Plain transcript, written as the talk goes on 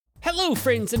Hello,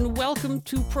 friends, and welcome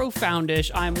to Profoundish.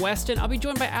 I'm Weston. I'll be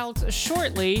joined by Alex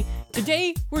shortly.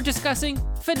 Today, we're discussing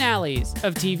finales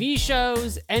of TV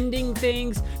shows, ending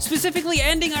things, specifically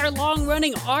ending our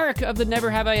long-running arc of the Never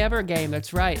Have I Ever game.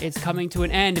 That's right, it's coming to an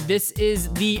end. This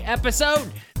is the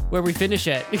episode where we finish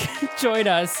it. Join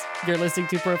us. You're listening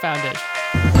to Profoundish.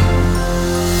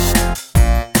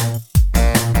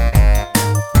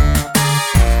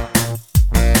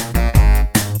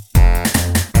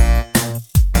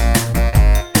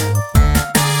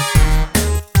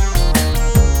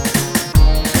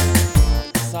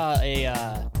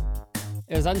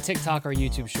 It was on TikTok or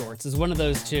YouTube Shorts. It was one of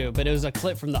those two, but it was a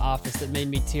clip from The Office that made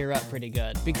me tear up pretty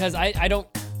good. Because I don't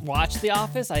watch The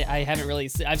Office. I haven't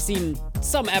really I've seen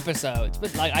some episodes,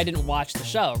 but like I didn't watch the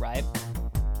show, right?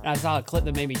 And I saw a clip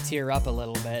that made me tear up a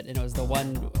little bit, and it was the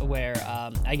one where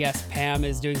I guess Pam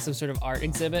is doing some sort of art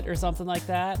exhibit or something like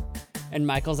that, and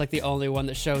Michael's like the only one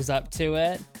that shows up to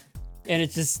it. And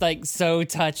it's just like so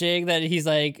touching that he's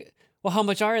like, well, how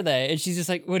much are they? And she's just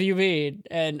like, what do you mean?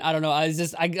 And I don't know. I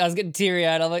was getting teary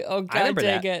eyed. I'm like, oh, God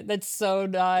dang it. That's so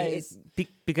nice.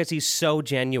 Because he's so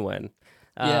genuine.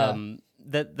 Yeah.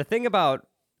 The thing about,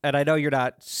 and I know you're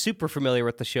not super familiar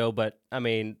with the show, but I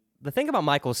mean, the thing about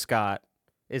Michael Scott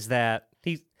is that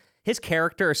his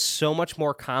character is so much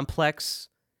more complex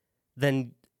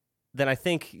than I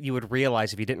think you would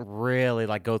realize if you didn't really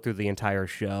like go through the entire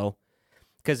show.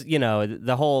 Because, you know,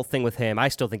 the whole thing with him, I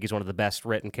still think he's one of the best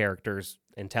written characters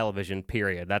in television,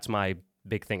 period. That's my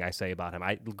big thing I say about him.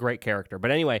 Great character.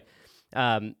 But anyway,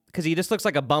 because he just looks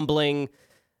like a bumbling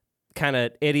kind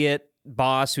of idiot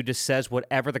boss who just says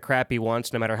whatever the crap he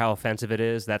wants, no matter how offensive it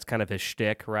is. That's kind of his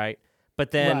shtick, right?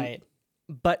 But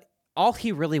but all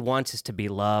he really wants is to be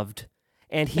loved.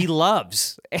 And he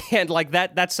loves. And like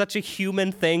that's such a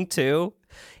human thing, too.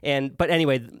 But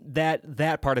anyway,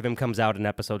 that part of him comes out in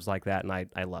episodes like that, and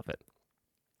I love it.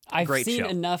 I've seen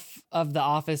enough of The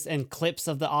Office and clips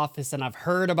of The Office, and I've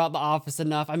heard about The Office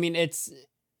enough. I mean, it's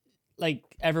like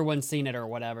everyone's seen it or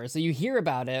whatever. So you hear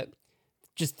about it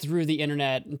just through the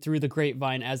internet and through the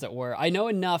grapevine, as it were. I know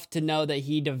enough to know that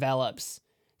he develops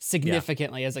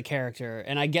significantly as a character,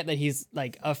 and I get that he's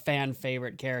like a fan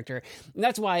favorite character, and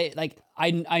that's why like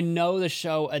I know the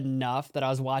show enough that I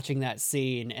was watching that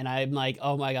scene and I'm like,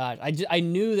 oh my gosh, I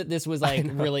knew that this was like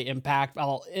really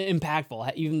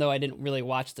impactful even though I didn't really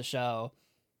watch the show.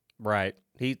 Right.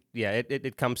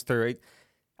 It comes through.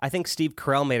 I think Steve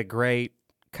Carell made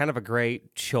a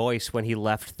great choice when he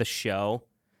left the show.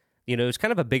 You know, it was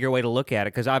kind of a bigger way to look at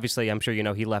it, because obviously I'm sure you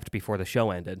know he left before the show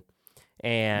ended.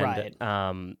 And right.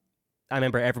 I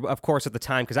remember, of course, at the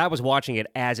time, because I was watching it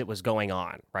as it was going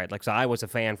on, right? Like, so I was a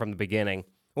fan from the beginning.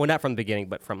 Well, not from the beginning,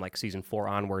 but from like season 4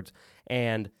 onwards.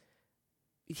 And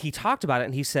he talked about it,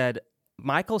 and he said,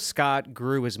 Michael Scott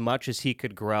grew as much as he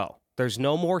could grow. There's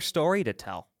no more story to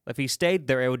tell. If he stayed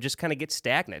there, it would just kind of get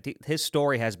stagnant. His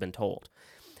story has been told.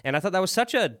 And I thought that was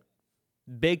such a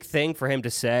big thing for him to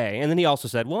say. And then he also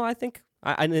said, well, I think,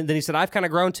 and then he said, I've kind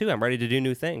of grown too. I'm ready to do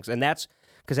new things. And that's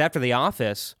because after The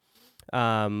Office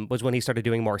was when he started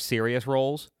doing more serious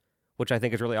roles, which I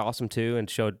think is really awesome too, and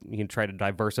showed he can try to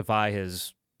diversify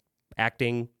his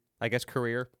acting, I guess,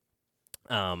 career.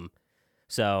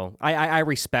 So I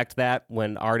respect that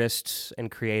when artists and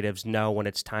creatives know when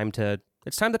it's time to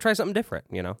try something different.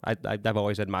 You know, I've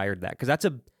always admired that, because that's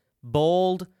a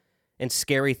bold and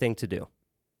scary thing to do.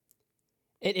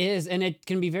 It is, and it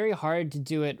can be very hard to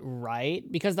do it right,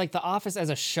 because like The Office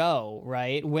as a show,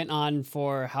 right, went on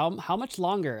for how much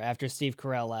longer after Steve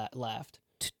Carell left?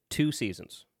 2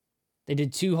 seasons. They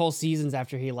did 2 whole seasons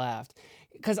after he left.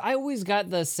 Because I always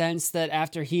got the sense that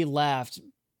after he left,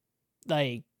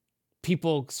 like,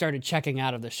 people started checking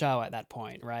out of the show at that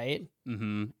point, right?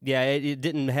 Mm-hmm. Yeah, it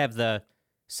didn't have the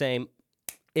same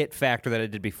it factor that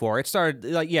it did before. It started,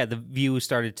 like, the views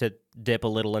started to dip a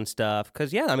little and stuff.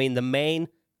 Because, I mean, the main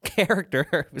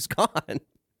character was gone.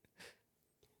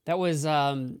 That was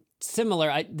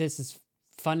similar. This is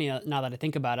funny now that I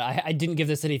think about it. I didn't give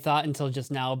this any thought until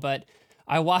just now, but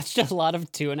I watched a lot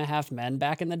of 2.5 Men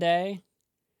back in the day.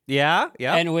 Yeah.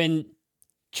 And when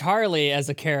Charlie as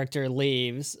a character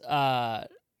leaves,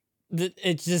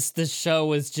 it's just, the show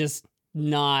was just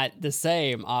not the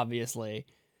same, obviously.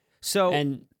 So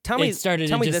and it started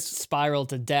to just spiral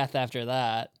to death after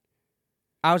that.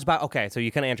 Okay, so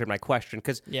you kind of answered my question,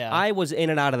 because I was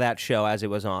in and out of that show as it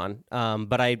was on,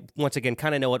 but I, once again,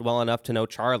 kind of know it well enough to know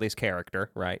Charlie's character,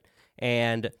 right?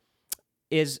 And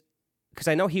because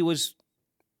I know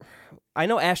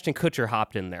Ashton Kutcher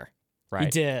hopped in there, right?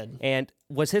 He did. And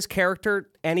was his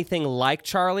character anything like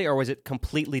Charlie, or was it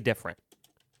completely different?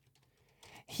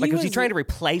 Was he trying to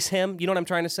replace him? You know what I'm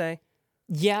trying to say?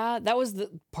 Yeah, that was the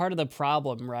part of the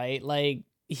problem, right? Like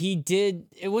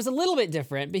it was a little bit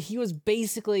different, but he was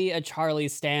basically a Charlie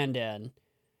stand-in.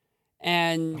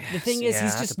 And the thing is,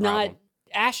 he's that's a just not, problem.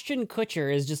 Ashton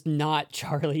Kutcher is just not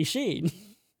Charlie Sheen.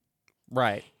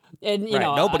 Right. And, Right.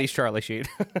 Nobody's Charlie Sheen.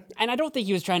 and I don't think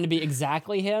he was trying to be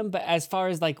exactly him, but as far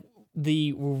as like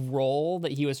the role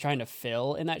that he was trying to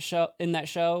fill in that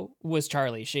show was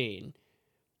Charlie Sheen.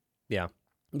 Yeah.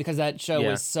 Because that show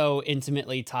was so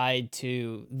intimately tied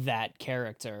to that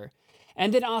character.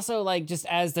 And then also, like, just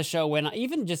as the show went on,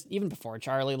 even before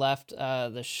Charlie left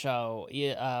the show,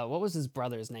 what was his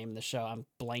brother's name in the show? I'm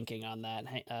blanking on that.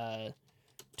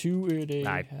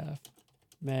 2.5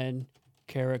 men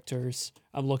characters.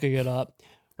 I'm looking it up.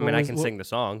 I mean, I can sing the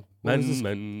song. Manly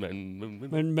men.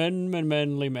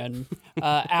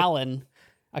 Alan.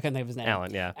 I couldn't think of his name.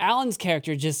 Alan, yeah. Alan's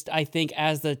character just, I think,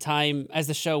 as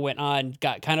the show went on,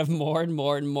 got kind of more and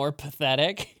more and more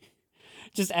pathetic.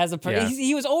 Just as a person,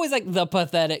 he was always like the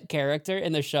pathetic character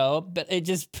in the show, but it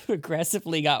just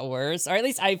progressively got worse, or at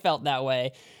least I felt that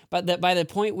way. But by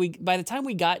the time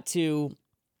we got to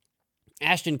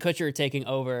Ashton Kutcher taking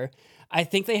over, I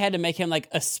think they had to make him like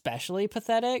especially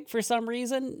pathetic for some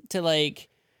reason to like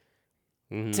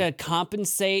to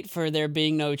compensate for there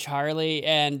being no Charlie,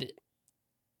 and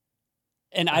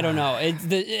I don't know,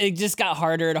 it just got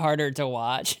harder and harder to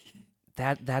watch.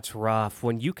 That's rough.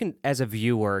 When you can, as a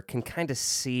viewer, can kind of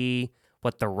see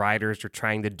what the writers are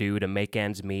trying to do to make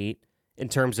ends meet in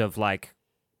terms of like,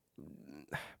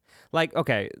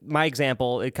 okay, my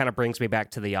example, it kind of brings me back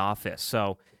to The Office.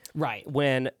 So right,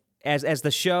 when as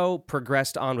the show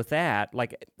progressed on with that,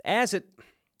 like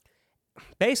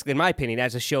basically, in my opinion,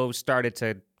 as the show started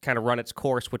to kind of run its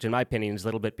course, which in my opinion is a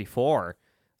little bit before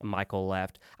Michael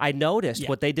left, I noticed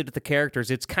what they did with the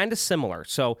characters. It's kind of similar.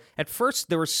 So at first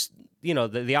there was,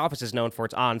 the Office is known for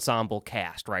its ensemble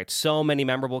cast, right? So many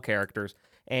memorable characters.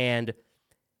 And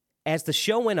as the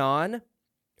show went on,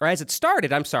 or as it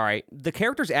started, the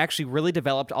characters actually really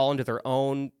developed all into their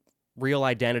own real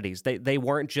identities. They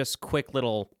weren't just quick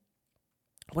little,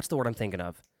 what's the word I'm thinking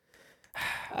of?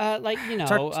 Like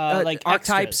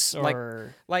archetypes,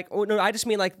 or no, I just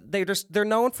mean like they're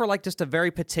known for like just a very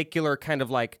particular kind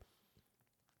of like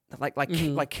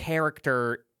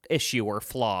character issue or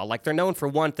flaw. Like they're known for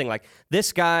one thing. Like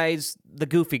this guy's the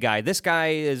goofy guy. This guy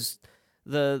is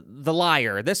the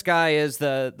liar. This guy is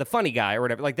the funny guy or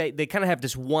whatever. Like they kind of have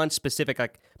this one specific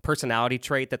like personality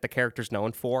trait that the character's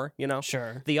known for.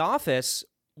 Sure. The Office,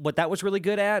 what that was really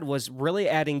good at was really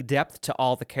adding depth to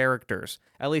all the characters,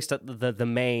 at least the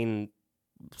main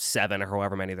 7 or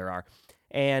however many there are.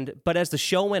 But as the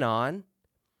show went on,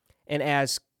 and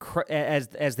as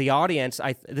the audience,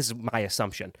 this is my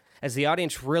assumption, as the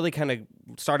audience really kind of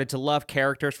started to love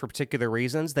characters for particular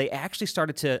reasons, they actually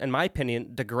started to, in my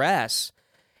opinion, digress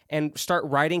and start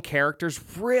writing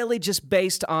characters really just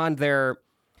based on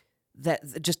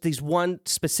just these one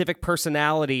specific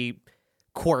personality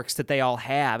quirks that they all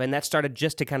have, and that started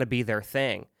just to kind of be their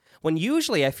thing. When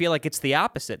usually I feel like it's the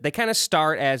opposite. They kind of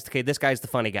start as, okay, this guy's the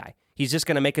funny guy. He's just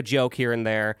going to make a joke here and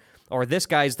there, or this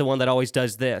guy's the one that always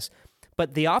does this.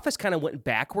 But The Office kind of went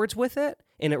backwards with it,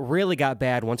 and it really got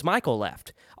bad once Michael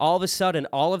left. All of a sudden,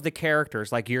 all of the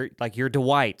characters, like your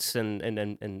Dwights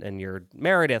and your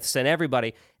Merediths and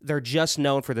everybody, they're just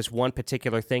known for this one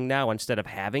particular thing now instead of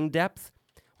having depth,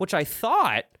 which I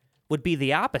thought would be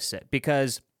the opposite,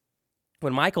 because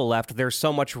when Michael left, there's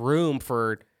so much room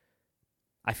for,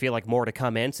 I feel like, more to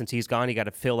come in. Since he's gone, you got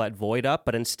to fill that void up.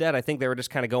 But instead, I think they were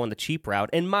just kind of going the cheap route,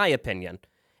 in my opinion,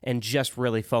 and just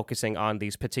really focusing on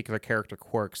these particular character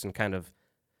quirks and kind of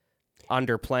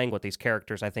underplaying what these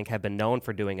characters, I think, have been known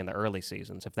for doing in the early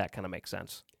seasons, if that kind of makes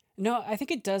sense. No, I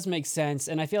think it does make sense,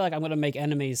 and I feel like I'm going to make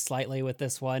enemies slightly with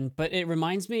this one, but it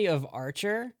reminds me of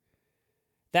Archer.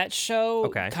 That show,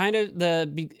 kind of I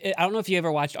don't know if you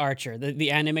ever watched Archer,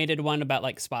 the animated one about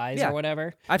like spies or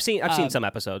whatever. I've seen some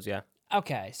episodes, yeah.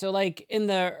 Okay, so like in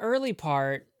the early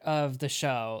part of the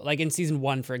show, like in season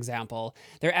 1, for example,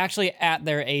 they're actually at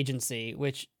their agency,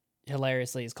 which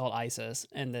hilariously is called ISIS,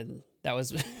 and then that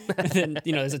was,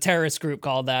 there's a terrorist group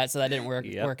called that, so that didn't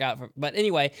work out. But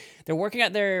anyway, they're working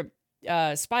at their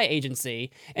spy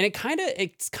agency, and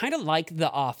it's kind of like The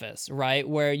Office, right?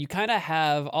 Where you kind of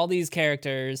have all these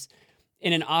characters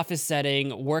in an office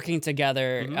setting working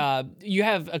together. Mm-hmm. You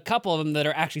have a couple of them that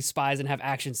are actually spies and have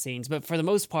action scenes, but for the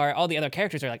most part, all the other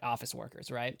characters are like office workers,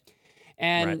 right?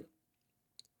 And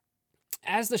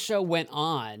as the show went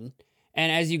on,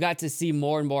 and as you got to see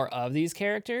more and more of these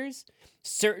characters,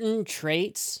 certain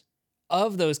traits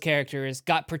of those characters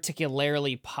got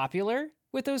particularly popular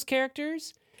with those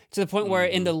characters. to the point where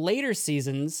in the later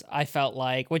seasons, I felt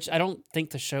like, which I don't think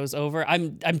the show's over.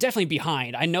 I'm definitely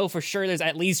behind. I know for sure there's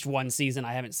at least one season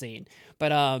I haven't seen.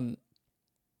 But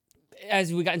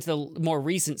as we got into the more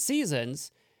recent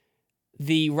seasons,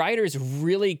 the writers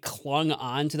really clung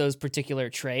on to those particular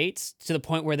traits to the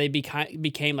point where they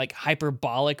became like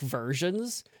hyperbolic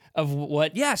versions of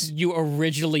what you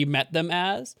originally met them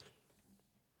as.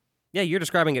 Yeah, you're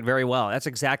describing it very well. That's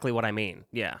exactly what I mean.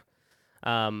 Yeah.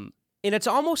 And it's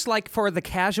almost like for the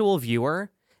casual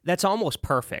viewer, that's almost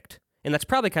perfect. And that's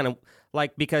probably kind of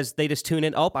like because they just tune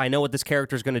in, oh, I know what this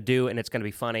character is going to do, and it's going to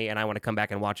be funny, and I want to come back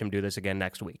and watch him do this again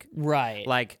next week. Right.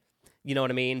 Like, you know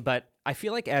what I mean? But I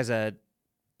feel like as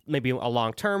maybe a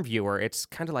long-term viewer, it's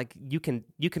kind of like you can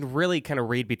really kind of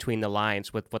read between the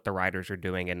lines with what the writers are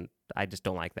doing, and I just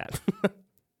don't like that.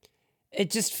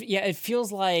 It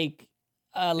feels like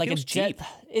cheap.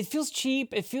 It feels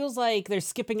cheap. It feels like they're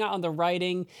skipping out on the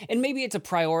writing, and maybe it's a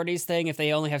priorities thing. If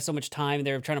they only have so much time,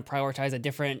 they're trying to prioritize a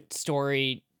different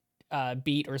story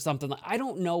beat or something. I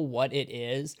don't know what it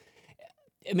is.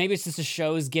 Maybe it's just the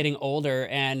show's getting older,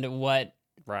 and what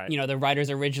the writers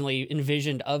originally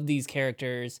envisioned of these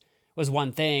characters was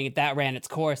one thing that ran its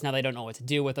course. Now they don't know what to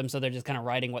do with them, so they're just kind of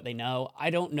writing what they know. I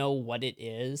don't know what it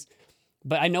is.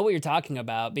 But I know what you're talking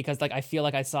about because like I feel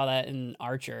like I saw that in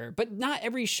Archer. But not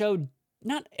every show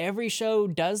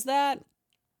does that.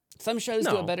 Some shows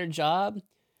do a better job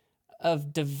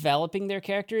of developing their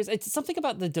characters. It's something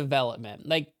about the development.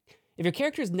 Like if your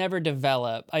characters never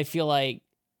develop, I feel like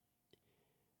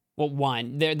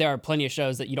one, there are plenty of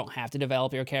shows that you don't have to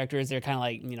develop your characters. They're kind of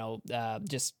like,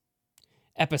 just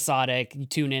episodic. You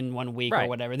tune in one week or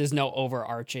whatever. There's no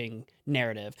overarching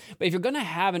narrative. But if you're going to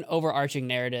have an overarching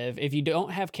narrative, if you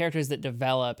don't have characters that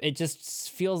develop, it just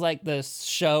feels like the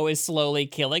show is slowly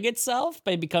killing itself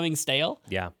by becoming stale.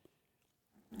 Yeah.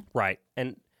 Right.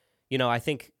 And, I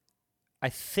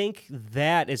think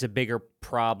that is a bigger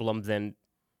problem than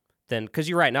because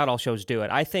you're right, not all shows do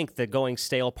it. I think the going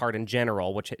stale part in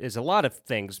general, which is a lot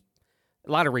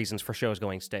of reasons for shows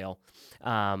going stale,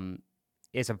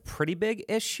 is a pretty big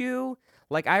issue.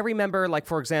 Like I remember, like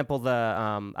for example,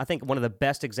 I think one of the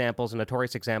best examples and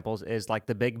notorious examples is like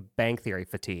the Big Bang Theory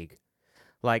fatigue.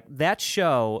 Like that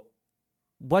show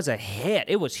was a hit.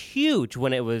 It was huge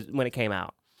when it came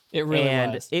out. It really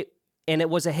was. It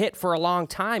was a hit for a long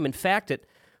time. In fact,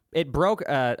 it broke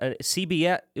a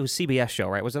CBS. It was CBS show,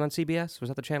 right? Was it on CBS? Was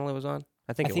that the channel it was on?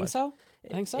 I think so.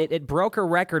 It broke a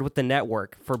record with the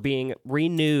network for being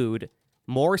renewed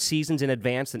more seasons in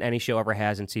advance than any show ever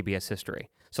has in CBS history.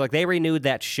 So like they renewed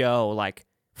that show like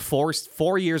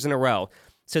four years in a row.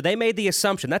 So they made the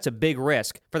assumption that's a big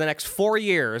risk for the next 4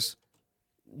 years.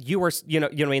 You know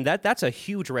what I mean? That's a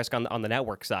huge risk on the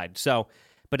network side. So,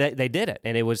 but they did it,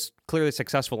 and it was clearly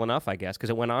successful enough, I guess, because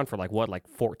it went on for like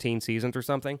 14 seasons or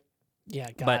something. Yeah,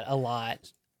 a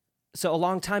lot. So a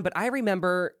long time. But I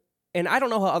remember, and I don't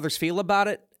know how others feel about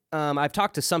it. I've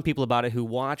talked to some people about it who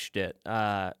watched it.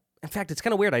 In fact, it's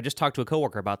kind of weird. I just talked to a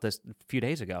coworker about this a few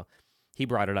days ago. He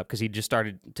brought it up because he just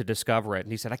started to discover it.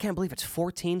 And he said, I can't believe it's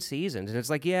 14 seasons. And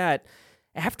it's like, yeah,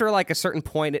 after like a certain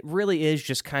point, it really is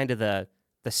just kind of the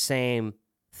same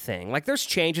thing. Like there's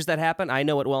changes that happen. I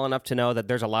know it well enough to know that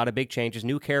there's a lot of big changes.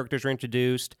 New characters are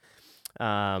introduced.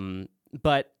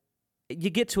 But you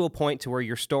get to a point to where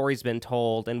your story's been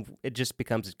told and it just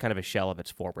becomes kind of a shell of its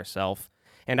former self.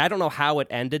 And I don't know how it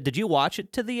ended. Did you watch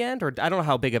it to the end? Or I don't know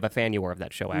how big of a fan you were of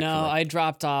that show, actually. No, I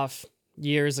dropped off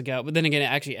years ago. But then again, it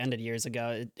actually ended years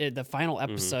ago. The final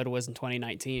episode was in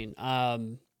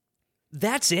 2019.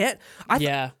 That's it?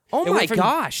 Oh my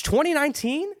gosh,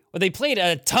 2019? Well, they played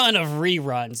a ton of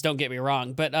reruns, don't get me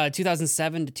wrong. But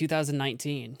 2007 to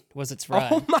 2019 was its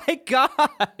run. Oh my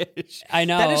gosh. I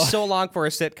know. That is so long for a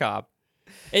sitcom.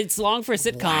 It's long for a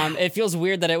sitcom. Wow. It feels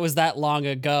weird that it was that long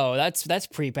ago. That's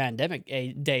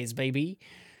pre-pandemic days, baby.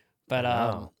 But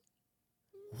wow.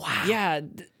 Yeah,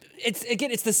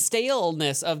 it's the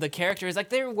staleness of the characters. Like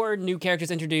there were new characters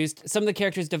introduced. Some of the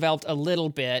characters developed a little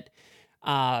bit,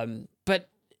 but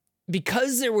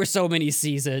because there were so many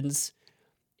seasons,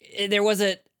 there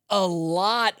wasn't a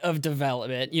lot of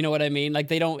development. You know what I mean? Like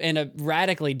they don't end up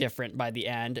radically different by the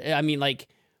end. I mean, like.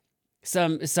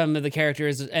 Some of the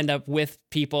characters end up with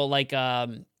people like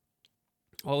what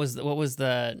was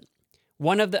the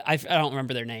one of the I don't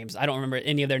remember their names. I don't remember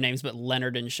any of their names but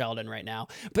Leonard and Sheldon right now.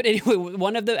 But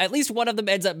anyway, at least one of them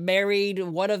ends up married.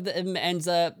 One of them ends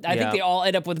up I think they all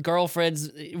end up with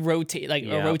girlfriends, a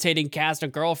rotating cast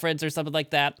of girlfriends or something like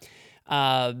that.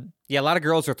 A lot of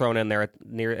girls are thrown in there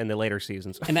in the later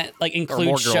seasons. And that like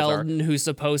includes Sheldon, who's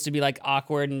supposed to be like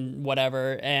awkward and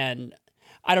whatever. And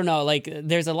I don't know, like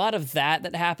there's a lot of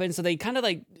that happens. So they kind of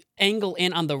like angle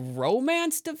in on the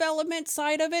romance development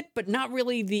side of it, but not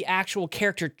really the actual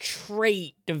character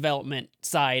trait development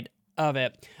side of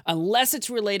it, unless it's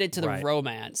related to the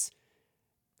romance.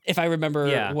 If I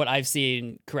remember what I've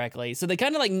seen correctly. So they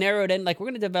kind of like narrowed in, like, we're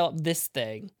going to develop this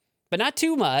thing, but not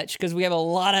too much because we have a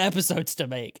lot of episodes to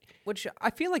make. Which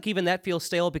I feel like even that feels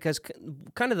stale because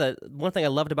kind of the one thing I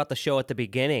loved about the show at the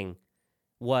beginning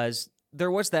was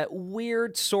there was that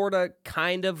weird sort of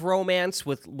kind of romance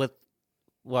with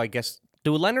well, I guess,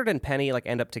 do Leonard and Penny like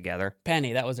end up together?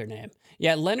 Penny, that was her name.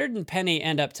 Yeah, Leonard and Penny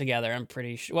end up together, I'm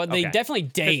pretty sure. Well, they definitely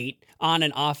date on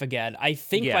and off again. I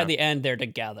think by the end they're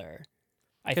together.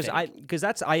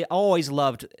 I always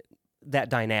loved that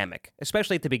dynamic,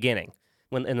 especially at the beginning,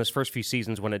 when in those first few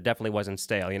seasons when it definitely wasn't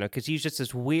stale, you know, because he's just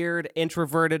this weird,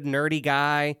 introverted, nerdy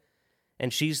guy,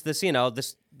 and she's this, you know,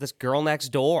 this girl next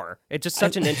door. It's just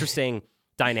such an interesting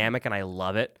dynamic, and I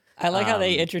love it. I like how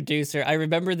they introduce her. I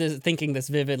remember thinking this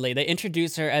vividly. They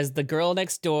introduce her as the girl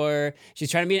next door.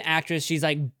 She's trying to be an actress. She's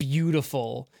like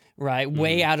beautiful, right?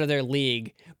 Way out of their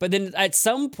league. But then at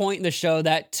some point in the show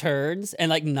that turns and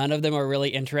like none of them are really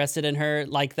interested in her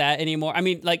like that anymore. I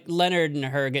mean, like Leonard and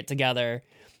her get together,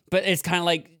 but it's kind of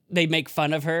like they make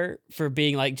fun of her for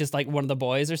being like just like one of the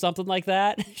boys or something like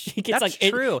that. She gets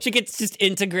true. She gets just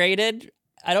integrated.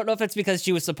 I don't know if that's because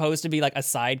she was supposed to be like a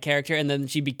side character and then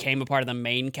she became a part of the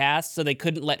main cast, so they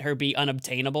couldn't let her be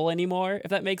unobtainable anymore, if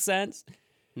that makes sense.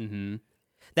 Mm-hmm.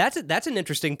 That's an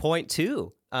interesting point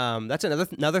too. That's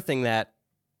another thing that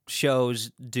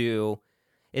shows do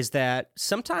is that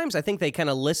sometimes I think they kind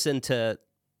of listen to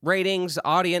ratings,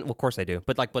 audience. Well, of course they do,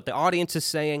 but like what the audience is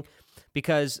saying.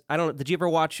 Because I don't. Did you ever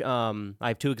watch? I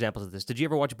have two examples of this. Did you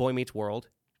ever watch Boy Meets World?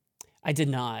 I did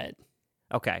not.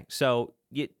 Okay, so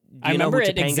I remember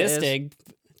it existing.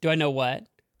 Do I know what?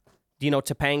 Do you know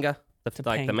Topanga?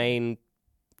 Like the main.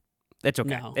 It's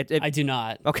okay. No, I do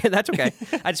not. Okay, that's okay.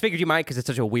 I just figured you might because it's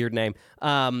such a weird name.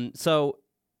 So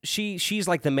she's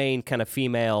like the main kind of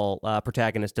female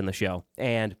protagonist in the show,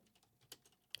 and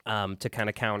to kind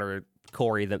of counter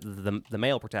Corey, the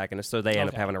male protagonist, so they end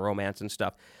up having a romance and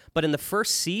stuff. But in the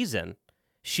first season,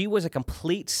 she was a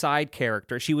complete side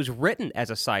character. She was written as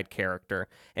a side character,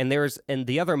 and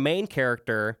the other main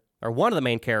character, or one of the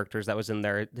main characters that was in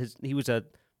there, he was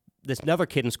this another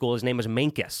kid in school. His name was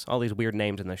Minkus. All these weird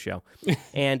names in the show,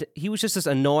 and he was just this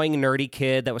annoying, nerdy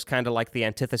kid that was kind of like the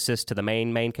antithesis to the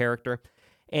main character.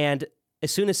 And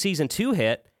as soon as season 2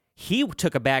 hit, he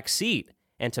took a back seat,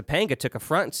 and Topanga took a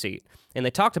front seat. And they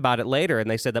talked about it later,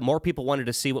 and they said that more people wanted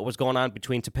to see what was going on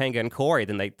between Topanga and Corey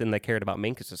than they cared about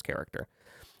Minkus's character.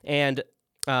 And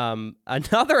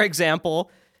another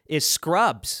example is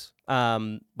Scrubs,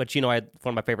 which, you know, one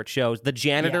of my favorite shows. The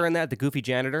janitor in that, the goofy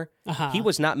janitor, he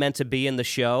was not meant to be in the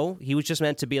show. He was just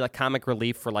meant to be like comic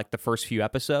relief for like the first few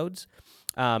episodes.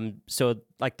 So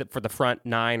like for the front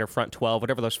 9 or front 12,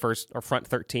 whatever those first, or front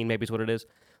 13 maybe is what it is,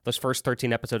 those first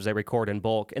 13 episodes they record in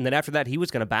bulk. And then after that, he was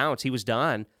going to bounce. He was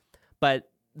done.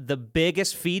 But the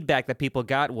biggest feedback that people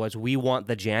got was, we want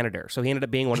the janitor. So he ended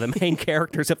up being one of the main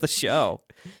characters of the show.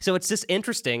 So it's just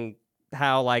interesting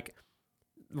how, like,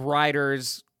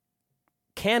 writers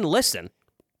can listen.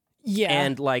 Yeah.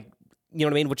 And, like, you know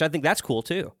what I mean? Which I think that's cool,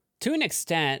 too. To an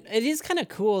extent. It is kind of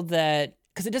cool that,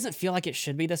 because it doesn't feel like it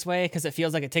should be this way, because it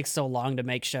feels like it takes so long to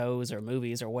make shows or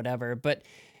movies or whatever. But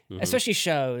especially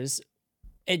shows,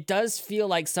 it does feel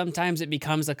like sometimes it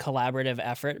becomes a collaborative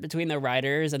effort between the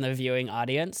writers and the viewing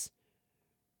audience.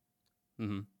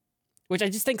 Which I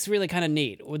just think is really kind of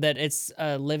neat, that it's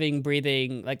a living,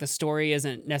 breathing, like the story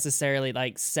isn't necessarily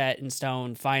like set in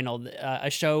stone, final. A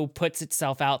show puts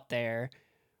itself out there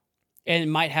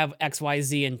and might have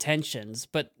XYZ intentions,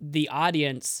 but the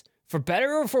audience, for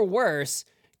better or for worse,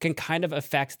 can kind of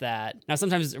affect that. Now,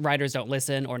 sometimes writers don't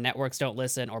listen, or networks don't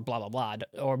listen, or blah, blah, blah.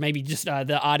 Or maybe just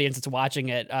the audience that's watching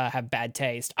it have bad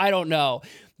taste. I don't know,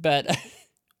 but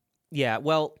yeah,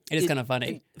 well, it is kind of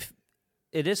funny.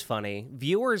 It is funny.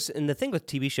 Viewers, and the thing with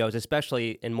TV shows,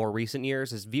 especially in more recent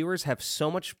years, is viewers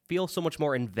feel so much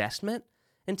more investment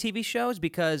in TV shows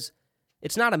because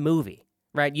it's not a movie,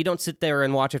 right? You don't sit there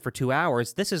and watch it for 2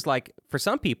 hours. This is like, for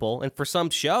some people, and for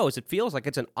some shows, it feels like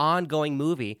it's an ongoing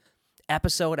movie.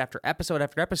 Episode after episode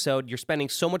after episode, you're spending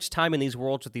so much time in these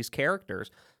worlds with these characters,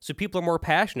 so people are more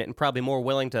passionate and probably more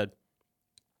willing to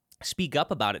speak up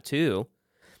about it too.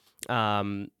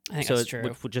 I think that's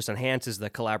true. Which just enhances the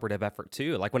collaborative effort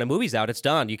too. Like when a movie's out, it's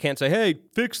done. You can't say, "Hey,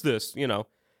 fix this," you know.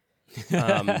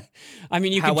 I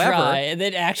mean, you can try, and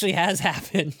it actually has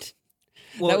happened.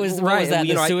 Well, what was that?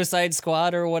 The Suicide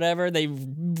Squad or whatever? They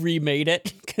remade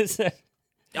it because.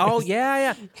 Oh,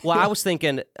 yeah. Well, I was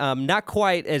thinking not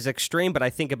quite as extreme, but I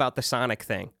think about the Sonic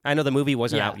thing. I know the movie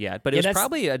wasn't out yet, but it was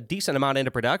probably a decent amount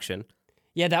into production.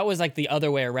 Yeah, that was like the other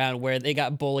way around, where they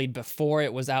got bullied before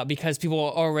it was out because people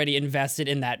were already invested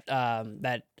in that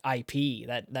that IP,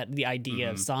 that the idea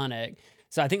of Sonic.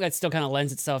 So I think that still kind of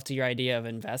lends itself to your idea of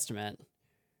investment.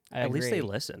 At least they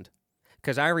listened,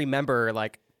 because I remember,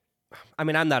 like, I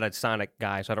mean, I'm not a Sonic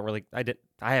guy, so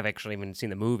I have actually even seen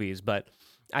the movies, but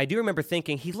I do remember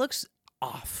thinking he looks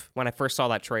off when I first saw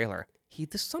that trailer.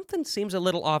 Something seems a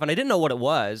little off, and I didn't know what it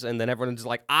was, and then everyone's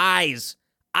like, eyes.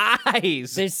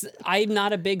 I'm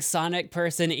not a big Sonic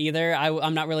person either.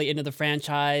 I'm not really into the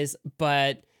franchise,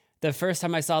 but the first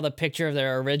time I saw the picture of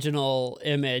their original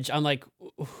image, I'm like,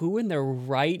 who in their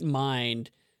right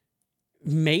mind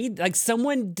made, like,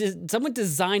 someone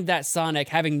designed that Sonic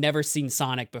having never seen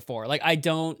Sonic before? Like,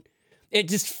 it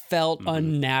just felt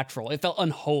unnatural. It felt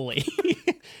unholy.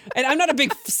 And I'm not a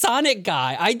big Sonic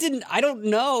guy. I don't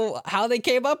know how they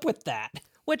came up with that.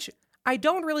 Which I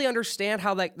don't really understand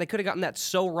how they could have gotten that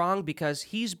so wrong, because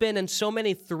he's been in so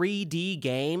many 3D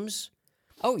games.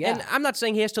 Oh, yeah. And I'm not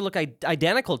saying he has to look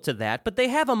identical to that, but they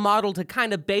have a model to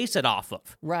kind of base it off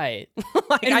of. Right.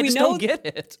 Like, I just don't get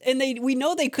it. And we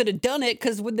know they could have done it,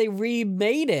 because when they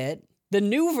remade it, the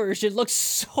new version looks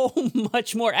so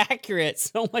much more accurate,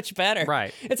 so much better.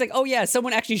 Right. It's like, oh yeah,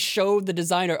 someone actually showed the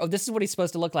designer, oh, this is what he's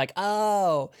supposed to look like.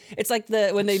 Oh, it's like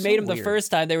when they made him the first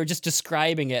time, they were just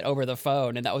describing it over the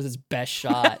phone, and that was his best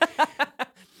shot.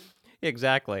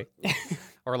 Exactly.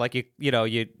 Or like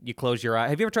you close your eye.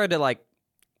 Have you ever tried to, like,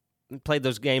 play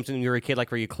those games when you were a kid,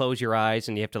 like where you close your eyes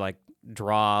and you have to, like,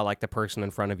 draw, like, the person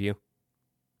in front of you?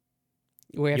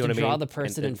 We have to draw the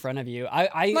person in front of you.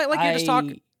 I just talk.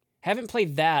 Haven't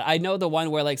played that. I know the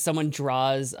one where, like, someone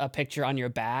draws a picture on your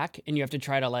back and you have to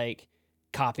try to, like,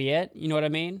 copy it. You know what I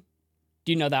mean?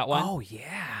 Do you know that one? Oh,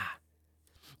 yeah.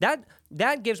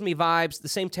 That gives me vibes, the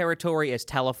same territory as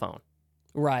Telephone.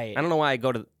 Right. I don't know why I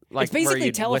go to, like, it's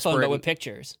basically Telephone, but with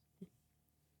pictures.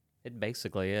 It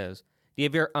basically is.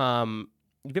 Have you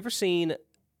ever seen,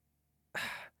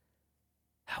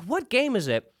 what game is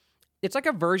it? It's like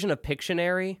a version of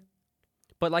Pictionary,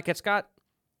 but, like, it's got,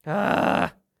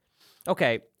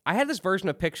 okay, I had this version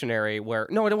of Pictionary where...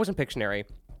 No, it wasn't Pictionary.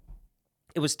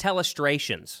 It was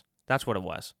Telestrations. That's what it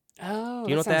was. Oh, do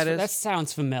you know what that is? That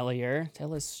sounds familiar.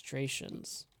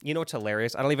 Telestrations. You know what's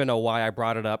hilarious? I don't even know why I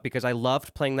brought it up, because I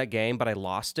loved playing that game, but I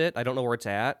lost it. I don't know where it's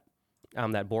at,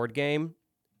 that board game.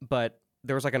 But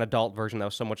there was, like, an adult version that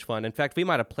was so much fun. In fact, we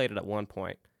might have played it at one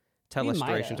point.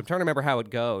 Telestrations. I'm trying to remember how it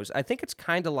goes. I think it's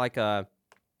kind of like a...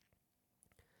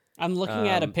 I'm looking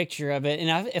at a picture of it,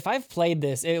 and if I've played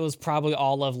this, it was probably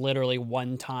all of literally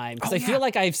one time. Because I feel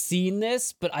like I've seen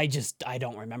this, but I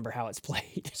don't remember how it's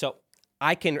played. So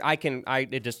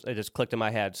it just clicked in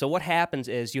my head. So what happens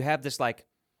is you have this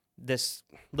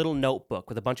little notebook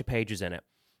with a bunch of pages in it.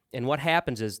 And what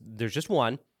happens is there's just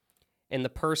one, and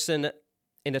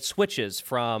it switches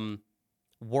from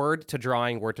word to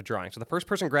drawing. So the first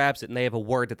person grabs it, and they have a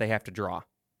word that they have to draw.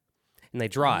 And they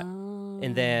draw it.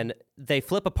 And then they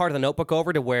flip a part of the notebook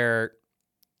over to where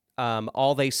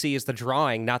all they see is the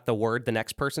drawing, not the word the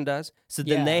next person does. So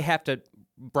then they have to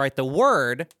write the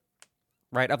word,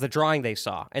 right, of the drawing they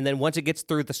saw. And then once it gets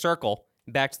through the circle,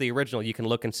 back to the original, you can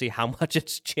look and see how much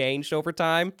it's changed over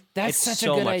time. That's such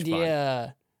a good idea.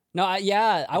 Fun. No,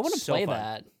 I want to play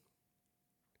that.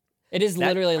 It is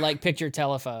literally like Picture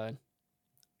Telephone.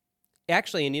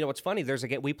 Actually, and you know what's funny? There's a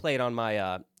game we play it on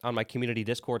my community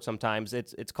Discord sometimes.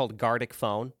 It's called Gardic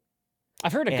Phone.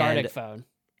 I've heard of Gardic Phone.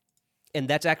 And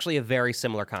that's actually a very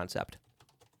similar concept.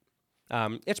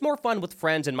 It's more fun with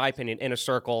friends, in my opinion, in a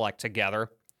circle, like, together.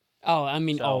 Oh, I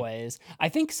mean, always. I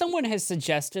think someone has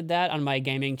suggested that on my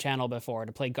gaming channel before,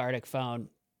 to play Gardic Phone.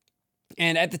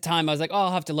 And at the time, I was like, oh,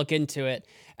 I'll have to look into it.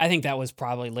 I think that was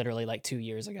probably literally like 2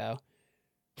 years ago.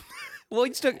 Well,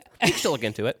 you can still look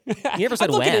into it. You never said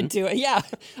I'm looking when. into it. Yeah,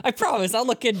 I promise I'll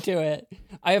look into it.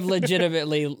 I have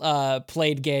legitimately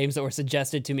played games that were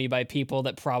suggested to me by people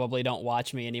that probably don't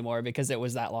watch me anymore because it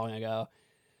was that long ago.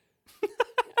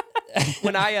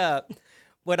 When I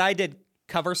did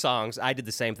cover songs, I did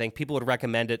the same thing. People would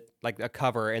recommend it, like a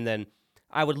cover, and then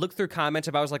I would look through comments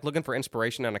if I was, like, looking for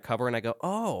inspiration on a cover, and I go,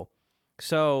 oh,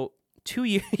 so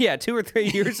 2 or 3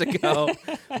 years ago,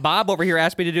 Bob over here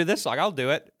asked me to do this song. I'll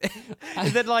do it.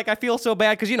 And then, like, I feel so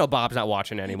bad because, Bob's not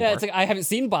watching anymore. Yeah, it's like, I haven't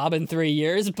seen Bob in 3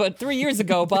 years, but 3 years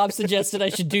ago, Bob suggested I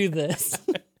should do this.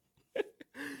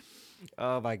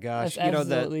 Oh, my gosh. That's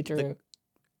absolutely true.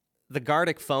 The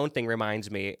Gardic Phone thing reminds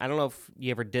me, I don't know if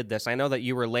you ever did this. I know that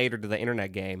you were later to the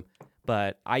internet game,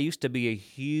 but I used to be a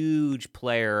huge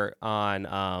player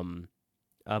on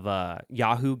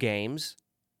Yahoo Games.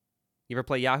 You ever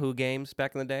play Yahoo Games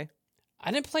back in the day?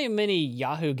 I didn't play many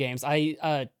Yahoo games.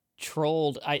 I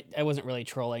trolled. I wasn't really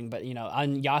trolling, but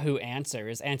on Yahoo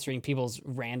Answers, answering people's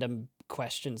random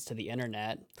questions to the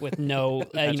internet with no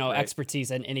Great.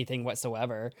 expertise in anything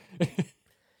whatsoever.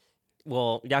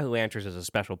 Well, Yahoo Answers is a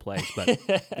special place, but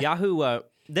Yahoo.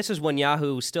 This is when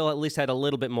Yahoo still at least had a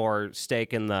little bit more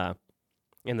stake in the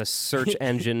search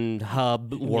engine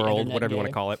hub world, whatever you want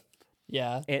to call it.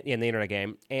 Yeah, in the internet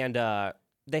game, and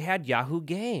they had Yahoo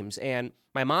Games, and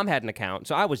my mom had an account,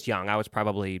 so I was young. I was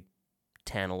probably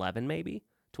 10, 11, maybe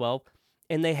 12,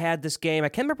 and they had this game. I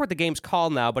can't remember what the game's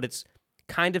called now, but it's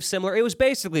kind of similar. It was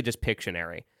basically just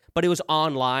Pictionary, but it was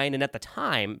online, and at the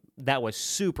time, that was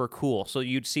super cool. So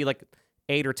you'd see like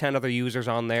 8 or 10 other users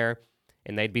on there,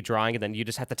 and they'd be drawing, and then you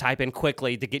just have to type in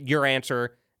quickly to get your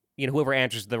answer. Whoever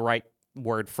answers the right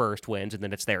word first wins, and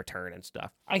then it's their turn and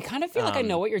stuff. I kind of feel like I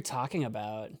know what you're talking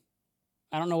about.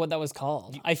 I don't know what that was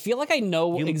called. I feel like I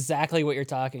know exactly what you're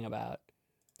talking about.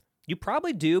 You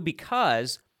probably do,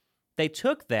 because they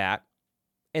took that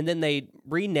and then they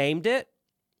renamed it,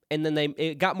 and then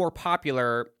it got more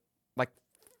popular like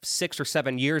 6 or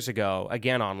 7 years ago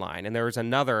again online. And there was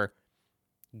another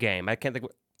game. I can't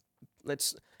think.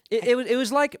 It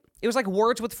was like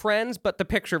Words with Friends, but the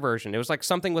picture version. It was like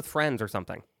Something with Friends or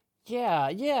something.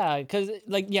 Yeah, because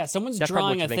someone's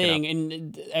drawing a thing,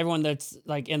 and everyone that's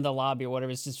like in the lobby or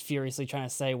whatever is just furiously trying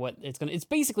to say what it's gonna. It's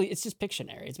just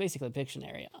Pictionary. It's basically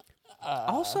Pictionary.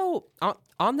 Also,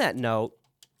 on that note,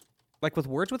 like with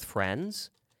Words with Friends,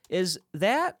 is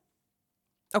that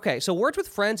okay? So Words with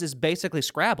Friends is basically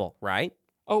Scrabble, right?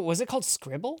 Oh, was it called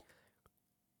Scribble?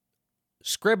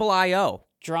 Scribble.io.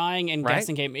 Drawing and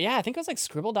guessing game. Yeah, I think it was like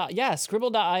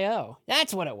Scribble.io.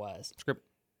 That's what it was.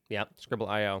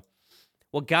 Scribble.io.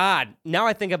 Well, God, now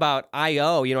I think about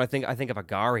I.O., I think of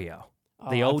Agario.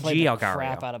 The OG I played the Agario.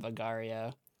 crap out of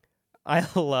Agario. I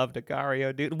loved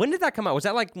Agario, dude. When did that come out? Was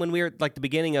that like when we were like the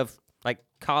beginning of like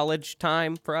college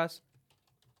time for us?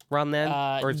 Around then?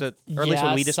 Or is it, or at least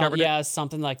when we discovered it? Yeah,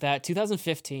 something like that.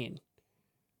 2015.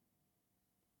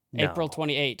 No. April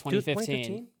 28, 2015.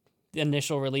 2015? The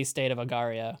initial release date of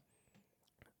Agario.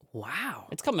 Wow.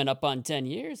 It's coming up on 10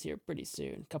 years here pretty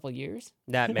soon. A couple of years.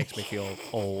 That makes me feel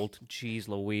old. Jeez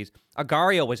Louise.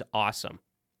 Agario was awesome.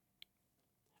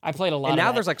 I played a lot and of now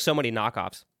that. There's like so many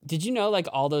knockoffs. Did you know like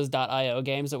all those .io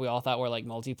games that we all thought were like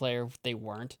multiplayer, they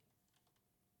weren't?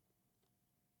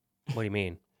 What do you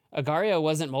mean? Agario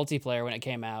wasn't multiplayer when it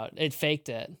came out. It faked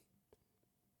it.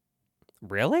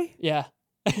 Really? Yeah.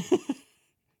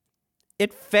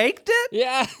 It faked it?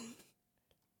 Yeah.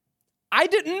 I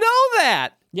didn't know that.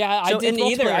 Yeah, So I didn't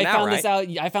it's either. multiplayer I now, found right? this out.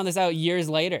 I found this out years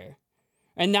later,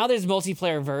 and now there's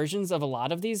multiplayer versions of a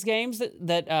lot of these games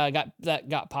that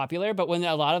got popular. But when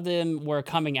a lot of them were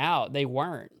coming out, they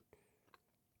weren't.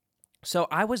 So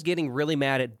I was getting really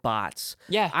mad at bots.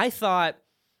 Yeah, I thought,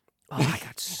 I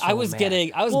got so I was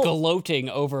mad. gloating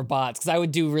over bots because I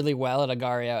would do really well at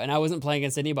Agario, and I wasn't playing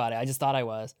against anybody. I just thought I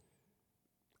was.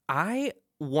 I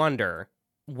wonder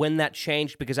when that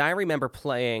changed, because I remember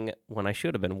playing when I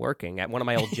should have been working at one of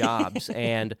my old jobs,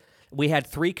 and we had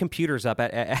 3 computers up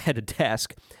at a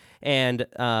desk, and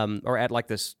or at like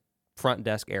this front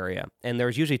desk area, and there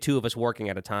was usually 2 of us working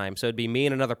at a time. So it'd be me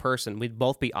and another person. We'd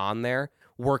both be on there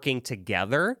working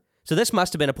together. So this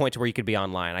must have been a point to where you could be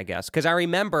online, I guess, because I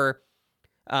remember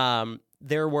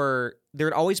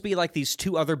there'd always be like these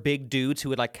 2 other big dudes who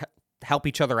would like help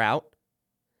each other out.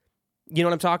 You know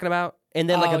what I'm talking about? And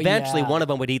then like eventually one of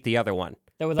them would eat the other one.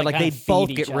 That would but like they'd both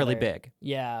get really big.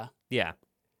 Yeah. Yeah.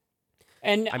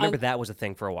 And I remember that was a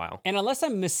thing for a while. And unless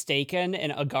I'm mistaken,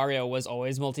 and Agario was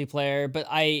always multiplayer, but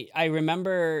I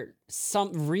remember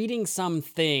reading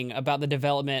something about the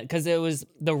development, because it was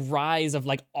the rise of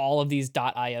like all of these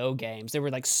 .io games. There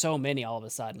were like so many all of a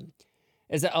sudden.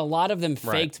 Is that a lot of them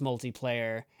faked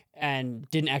multiplayer and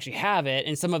didn't actually have it,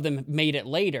 and some of them made it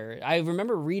later. I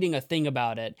remember reading a thing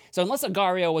about it. So unless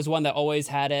Agario was one that always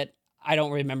had it, I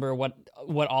don't remember what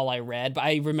all I read, but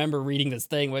I remember reading this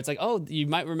thing where it's like, oh, you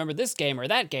might remember this game or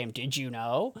that game. Did you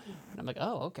know? And I'm like,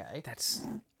 oh, okay. That's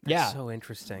yeah, so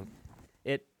interesting.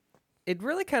 It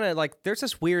really kind of like, there's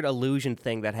this weird illusion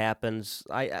thing that happens.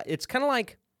 It's kind of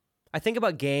like, I think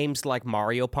about games like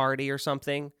Mario Party or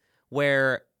something,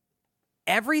 where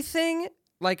everything,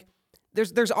 like,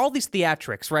 there's all these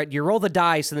theatrics, right? You roll the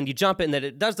dice and then you jump in, that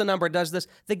it does the number, it does this.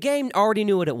 The game already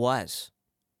knew what it was.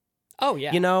 Oh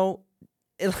yeah. You know,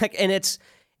 and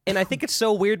I think it's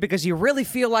so weird because you really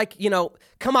feel like,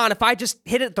 come on, if I just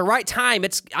hit it at the right time,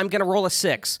 I'm gonna roll a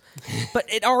 6, but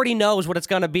it already knows what it's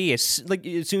gonna be as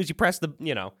soon as you press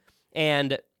the,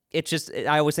 and it's just,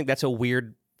 I always think that's a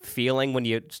weird feeling when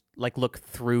you like look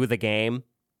through the game,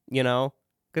 you know?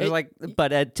 Because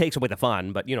but it takes away the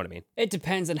fun, but you know what I mean? It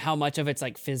depends on how much of it's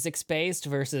like physics based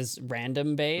versus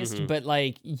random based. Mm-hmm. But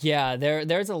like, yeah,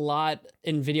 there's a lot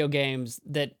in video games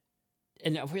that,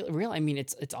 and really, I mean,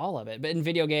 it's all of it. But in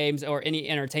video games or any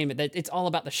entertainment, that it's all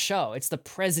about the show. It's the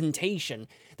presentation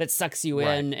that sucks you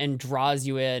in and draws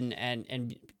you in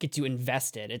and gets you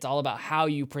invested. It's all about how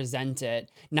you present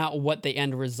it, not what the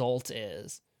end result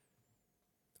is.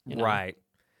 You know? Right.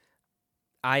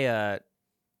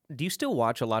 Do you still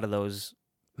watch a lot of those?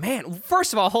 Man,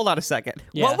 first of all, hold on a second.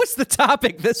 Yeah. What was the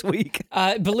topic this week?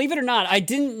 Believe it or not, I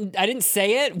didn't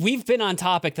say it. We've been on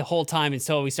topic the whole time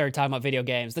until we started talking about video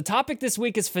games. The topic this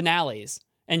week is finales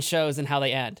and shows and how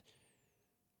they end.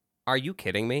 Are you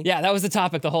kidding me? Yeah, that was the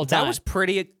topic the whole time. That was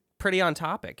pretty on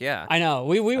topic, yeah. I know.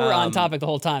 We were on topic the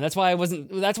whole time. That's why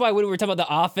that's why when we were talking about The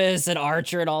Office and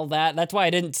Archer and all that, that's why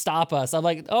it didn't stop us. I'm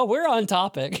like, oh, we're on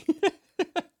topic.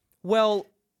 Well,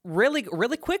 really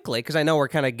quickly, because I know we're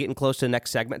kind of getting close to the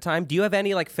next segment time. Do you have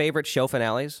any like favorite show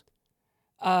finales?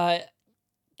 God,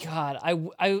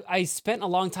 I spent a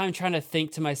long time trying to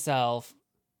think to myself,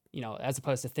 you know, as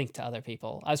opposed to think to other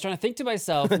people. I was trying to think to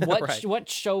myself, what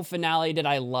show finale did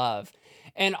I love?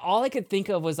 And all I could think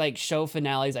of was like show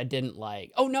finales I didn't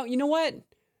like. Oh no, you know what?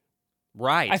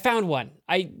 Right. I found one.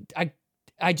 I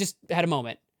just had a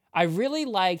moment. I really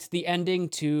liked the ending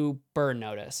to Burn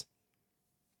Notice.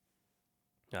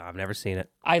 No, I've never seen it.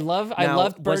 I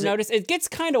loved Burn Notice. It gets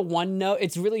kind of one note.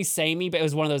 It's really samey, but it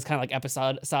was one of those kind of like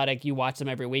episodic. You watch them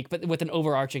every week, but with an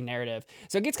overarching narrative.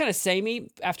 So it gets kind of samey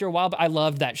after a while. But I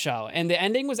loved that show, and the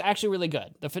ending was actually really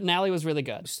good. The finale was really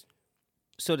good.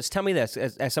 So just tell me this,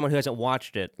 as someone who hasn't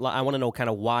watched it, I want to know kind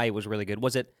of why it was really good.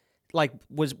 Was it like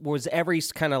was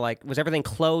everything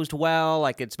closed well?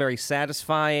 Like it's very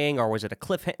satisfying, or was it a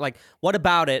cliffhanger? Like what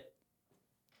about it?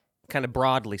 Kind of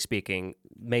broadly speaking,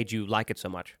 made you like it so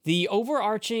much? The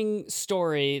overarching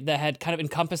story that had kind of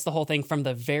encompassed the whole thing from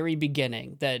the very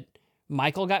beginning, that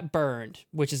Michael got burned,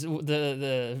 which is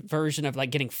the version of like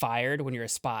getting fired when you're a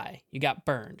spy. You got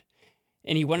burned.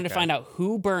 And he wanted to find out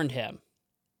who burned him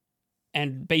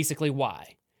and basically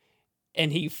why.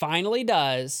 And he finally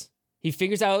does. He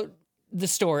figures out the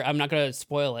story. I'm not going to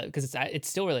spoil it because it's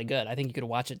still really good. I think you could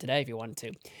watch it today if you wanted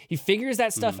to. He figures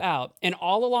that stuff out. And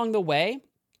all along the way,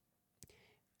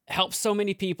 helps so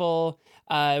many people,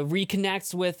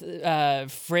 reconnects with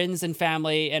friends and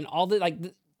family, and all the like.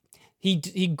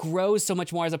 He grows so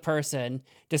much more as a person,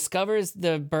 discovers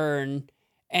the burn,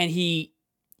 and he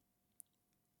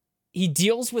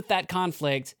deals with that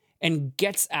conflict and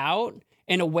gets out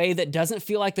in a way that doesn't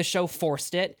feel like the show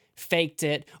forced it, faked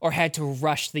it, or had to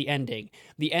rush the ending.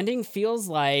 The ending feels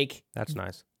like that's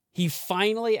nice. He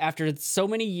finally, after so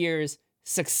many years,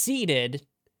 succeeded.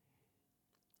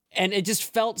 And it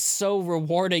just felt so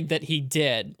rewarding that he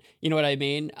did. You know what I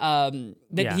mean?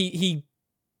 He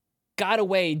got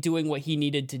away doing what he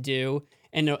needed to do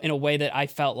in a way that I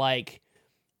felt like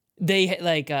they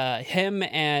like him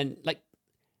and like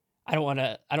I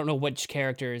don't know which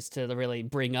characters to really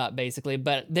bring up basically,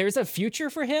 but there's a future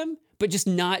for him, but just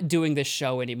not doing this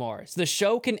show anymore. So the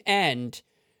show can end,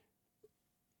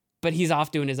 but he's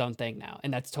off doing his own thing now,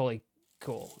 and that's totally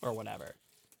cool or whatever.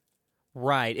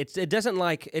 Right. It doesn't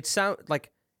like it sound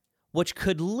like, which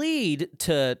could lead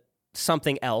to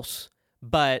something else,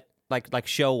 but like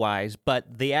show wise.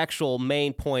 But the actual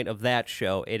main point of that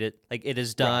show, it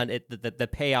is done. Right. The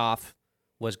payoff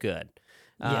was good.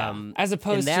 Yeah. As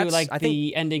opposed to like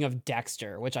the ending of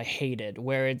Dexter, which I hated,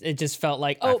 where it just felt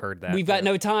like, oh, we've got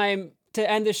no time to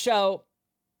end the show.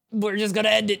 We're just gonna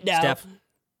end it now.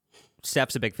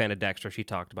 Steph's a big fan of Dexter. She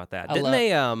talked about that. I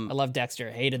love Dexter.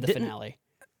 Hated the finale.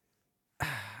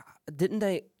 Didn't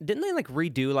they like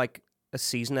redo like a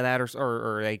season of that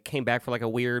or they came back for like a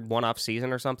weird one-off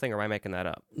season or something, or am I making that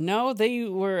up? No, they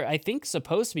were, I think,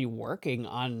 supposed to be working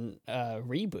on a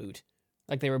reboot.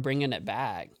 Like they were bringing it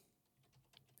back.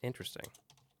 Interesting.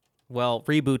 Well,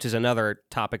 reboots is another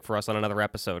topic for us on another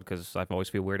episode because I've always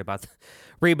feel weird about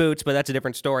reboots, but that's a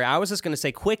different story. I was just going to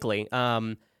say quickly,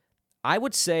 I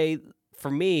would say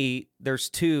for me, there's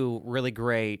two really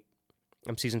great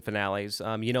season finales.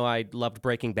 I loved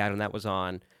Breaking Bad when that was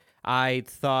on. I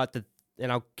thought that,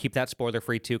 and I'll keep that spoiler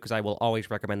free too, because I will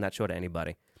always recommend that show to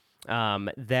anybody.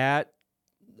 That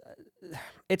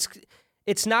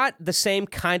it's not the same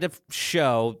kind of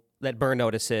show that Burn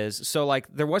Notice is. So like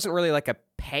there wasn't really like a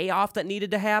payoff that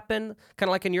needed to happen, kind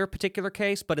of like in your particular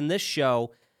case. But in this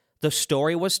show, the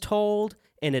story was told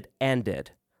and it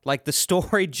ended. Like the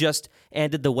story just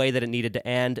ended the way that it needed to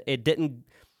end. It didn't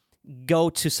go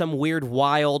to some weird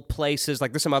wild places.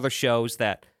 Like there's some other shows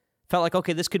that felt like,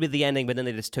 okay, this could be the ending, but then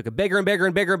they just took it bigger and bigger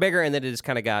and bigger and bigger, and then it just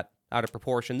kind of got out of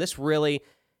proportion. This really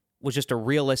was just a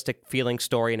realistic feeling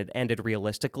story, and it ended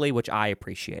realistically, which I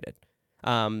appreciated.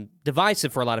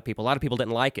 Divisive for a lot of people. A lot of people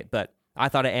didn't like it, but I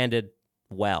thought it ended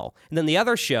well. And then the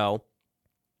other show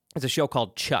is a show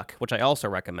called Chuck, which I also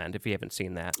recommend if you haven't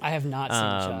seen that. I have not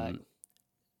seen Chuck.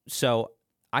 So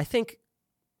I think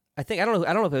I don't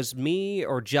know if it was me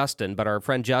or Justin, but our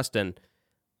friend Justin,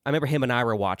 I remember him and I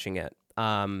were watching it.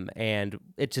 And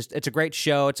it's a great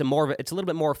show. It's a little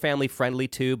bit more family friendly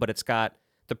too, but it's got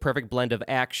the perfect blend of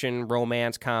action,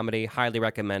 romance, comedy. Highly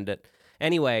recommend it.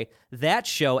 Anyway, that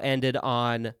show ended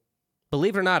on,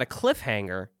 believe it or not, a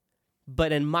cliffhanger.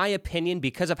 But in my opinion,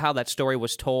 because of how that story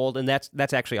was told, and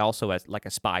that's actually also like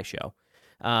a spy show,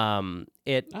 I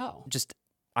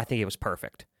think it was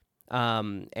perfect.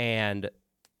 And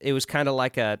it was kind of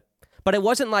like but it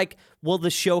wasn't like, will the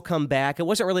show come back? It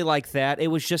wasn't really like that. It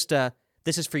was just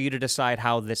this is for you to decide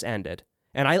how this ended.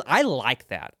 And I like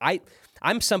that.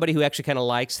 I'm somebody who actually kind of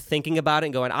likes thinking about it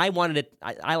and going, I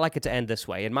like it to end this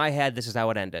way. In my head, this is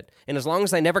how it ended. And as long as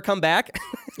they never come back,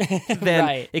 then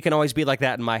right. It can always be like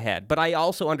that in my head. But I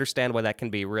also understand why that can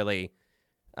be really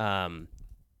kind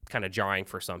of jarring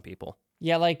for some people.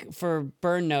 Yeah, like for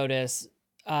Burn Notice,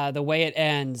 the way it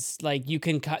ends, like you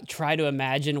can try to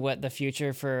imagine what the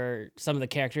future for some of the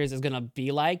characters is going to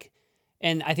be like.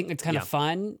 And I think it's kind of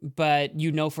fun, but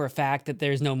you know for a fact that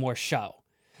there's no more show.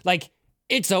 Like,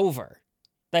 it's over.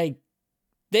 Like,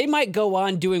 they might go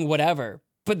on doing whatever,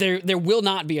 but there will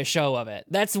not be a show of it.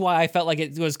 That's why I felt like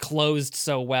it was closed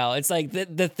so well. It's like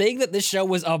the thing that this show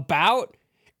was about,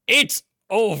 it's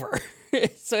over.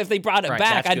 So if they brought it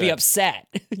back, I'd be upset.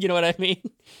 You know what I mean?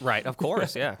 Right, of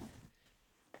course, yeah.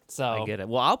 So I get it.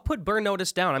 Well, I'll put Burn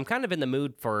Notice down. I'm kind of in the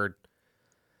mood for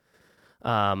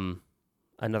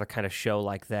another kind of show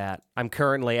like that. I'm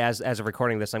currently, as of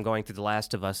recording this, I'm going through The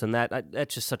Last of Us, and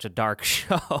that's just such a dark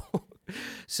show.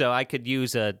 So I could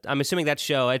use I'm assuming that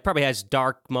show, it probably has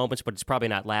dark moments, but it's probably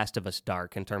not Last of Us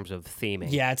dark in terms of theming.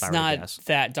 Yeah, it's not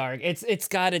that dark. It's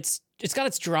got its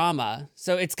drama,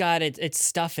 so it's got its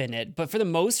stuff in it. But for the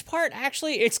most part,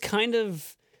 actually, it's kind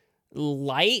of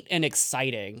light and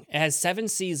exciting. It has 7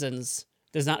 seasons.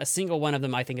 There's not a single one of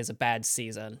them I think is a bad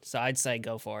season. So I'd say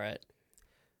go for it.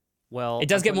 Well, it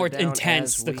does get more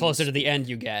intense the closer to the end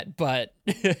you get, but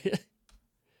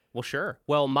well, sure.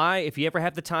 Well, if you ever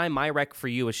have the time, my rec for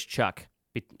you is Chuck.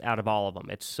 Out of all of them,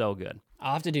 it's so good.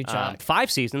 I'll have to do Chuck. 5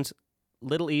 seasons,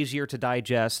 little easier to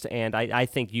digest, and I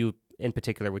think you in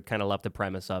particular would kind of love the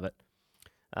premise of it.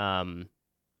 Highly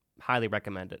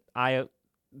recommend it.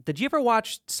 Did you ever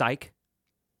watch Psych?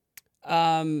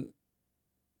 I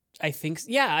think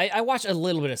I watched a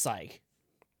little bit of Psych.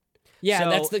 Yeah,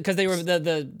 so, that's because they were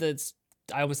the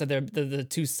I almost said they're the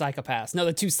 2 psychopaths. No,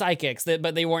 the 2 psychics,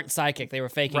 but they weren't psychic. They were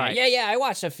faking it. Yeah, I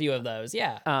watched a few of those.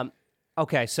 Yeah.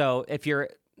 Okay, so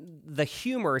the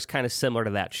humor is kind of similar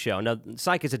to that show. Now,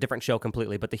 Psych is a different show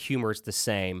completely, but the humor is the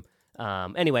same.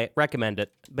 Anyway, recommend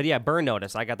it. But yeah, Burn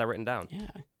Notice. I got that written down. Yeah.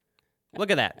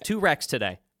 Look at that. 2 recs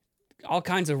today. All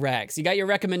kinds of recs. You got your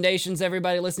recommendations,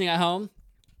 everybody listening at home?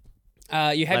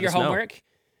 You have your homework. Know.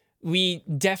 We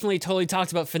definitely totally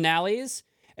talked about finales.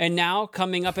 And now,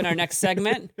 coming up in our next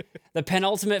segment, the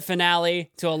penultimate finale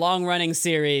to a long-running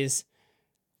series.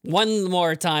 One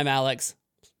more time, Alex.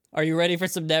 Are you ready for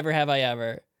some Never Have I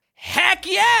Ever? Heck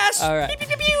yes! All right. Pew,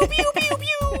 pew, pew, pew, pew,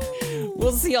 pew.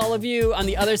 We'll see all of you on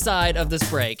the other side of this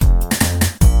break.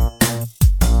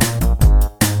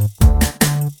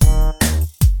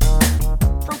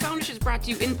 Profoundish is brought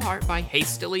to you in part by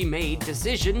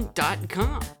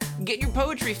HastilyMadeDecision.com. Get your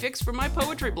poetry fix from my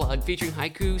poetry blog featuring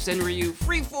haiku, senryu,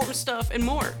 freeform stuff, and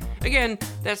more. Again,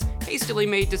 that's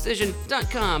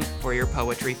HastilyMadeDecision.com for your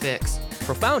poetry fix.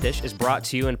 Profoundish is brought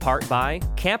to you in part by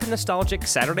Camp Nostalgic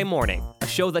Saturday Morning, a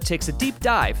show that takes a deep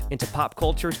dive into pop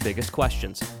culture's biggest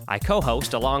questions. I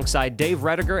co-host alongside Dave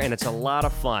Rediger, and it's a lot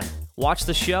of fun. Watch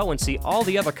the show and see all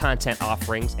the other content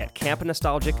offerings at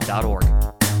campnostalgic.org.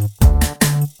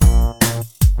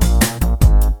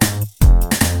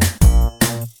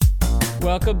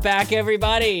 Welcome back,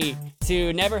 everybody,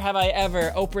 to Never Have I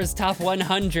Ever, Oprah's Top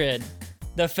 100,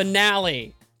 the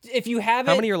finale. If you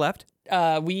haven't... How many are left?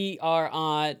 We are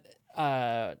on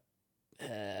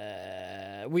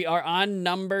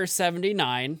number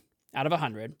 79 out of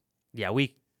 100. Yeah,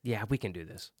 we can do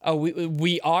this. Oh,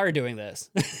 we are doing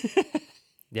this.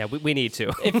 Yeah, we need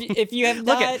to. If you have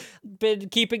not been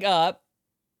keeping up,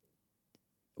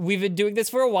 we've been doing this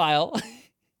for a while.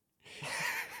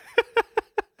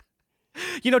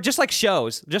 just like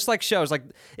shows, like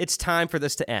it's time for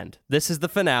this to end. This is the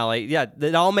finale. Yeah,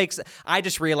 it all makes. I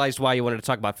just realized why you wanted to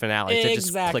talk about finales. It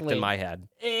just clicked in my head.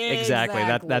 Exactly.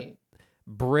 That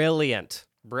brilliant.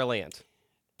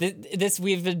 This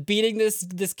we've been beating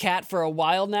this cat for a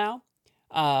while now.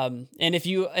 And if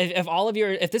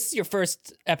this is your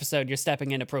first episode, you're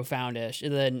stepping into Profoundish,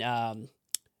 then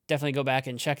definitely go back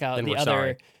and check out the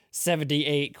other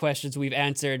 78 questions we've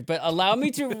answered. But allow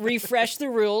me to refresh the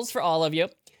rules for all of you.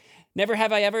 Never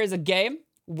Have I Ever is a game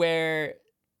where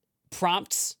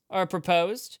prompts are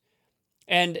proposed,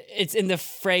 and it's in the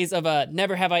phrase of a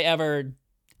never have I ever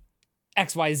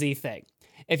XYZ thing.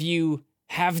 If you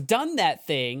have done that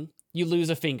thing, you lose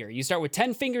a finger. You start with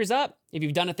 10 fingers up. If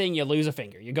you've done a thing, you lose a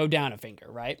finger. You go down a finger,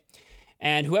 right?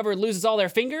 And whoever loses all their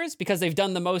fingers because they've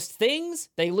done the most things,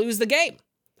 they lose the game.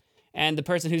 And the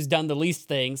person who's done the least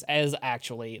things is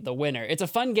actually the winner. It's a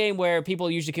fun game where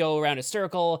people usually go around a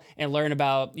circle and learn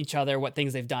about each other, what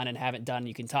things they've done and haven't done.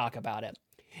 You can talk about it.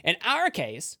 In our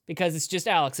case, because it's just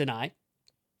Alex and I,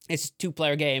 it's a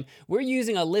two-player game, we're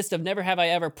using a list of Never Have I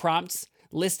Ever prompts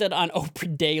listed on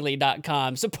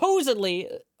OprahDaily.com. Supposedly,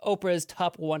 Oprah's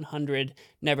top 100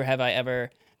 Never Have I Ever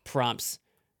prompts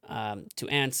to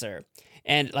answer.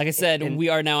 And like I said, we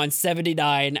are now on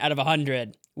 79 out of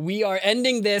 100. We are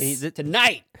ending this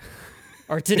tonight,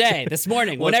 or today, this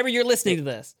morning, whenever you're listening to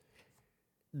this.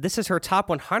 This is her top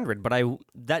 100, but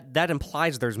that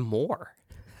implies there's more.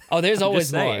 Oh, there's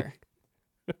always more.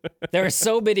 There are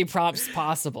so many prompts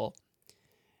possible.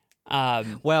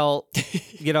 Well,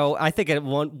 I think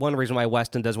one reason why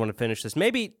Weston does want to finish this,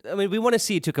 we want to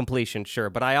see it to completion, sure,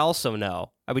 but I also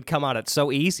know I would come on it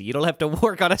so easy. You don't have to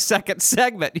work on a second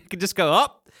segment. You can just go,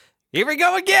 here we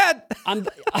go again. On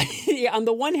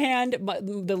the one hand,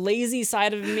 the lazy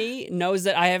side of me knows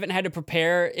that I haven't had to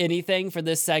prepare anything for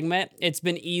this segment. It's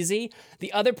been easy.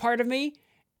 The other part of me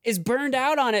is burned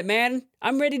out on it, man.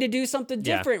 I'm ready to do something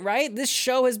different, right? This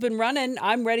show has been running.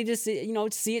 I'm ready to see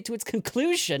it to its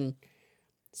conclusion.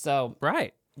 So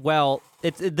right. Well,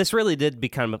 this really did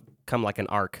become like an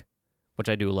arc, which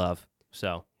I do love.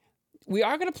 So we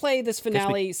are going to play this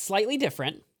finale slightly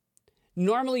different.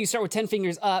 Normally, you start with 10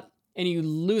 fingers up and you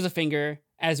lose a finger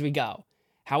as we go.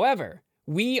 However,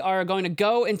 we are going to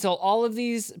go until all of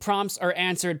these prompts are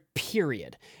answered,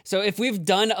 period. So if we've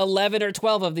done 11 or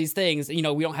 12 of these things, we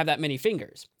don't have that many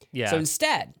fingers. Yeah. So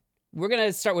instead, we're going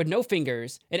to start with no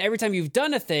fingers, and every time you've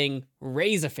done a thing,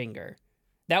 raise a finger.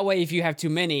 That way, if you have too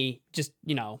many, just,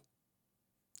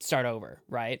 start over,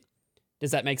 right?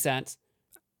 Does that make sense?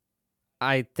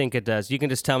 I think it does. You can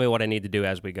just tell me what I need to do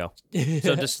as we go.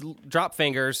 So just drop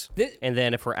fingers, and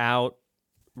then if we're out,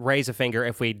 raise a finger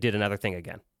if we did another thing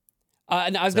again.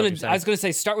 And I was gonna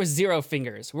say start with 0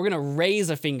 fingers. We're gonna raise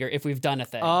a finger if we've done a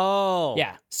thing. Oh,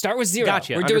 yeah. Start with 0.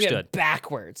 Gotcha. We're doing it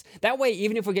backwards. That way,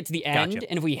 even if we get to the end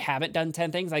and if we haven't done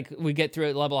 10 things, like we get through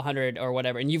at level 100 or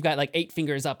whatever, and you've got like 8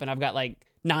 fingers up and I've got like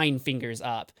 9 fingers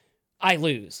up, I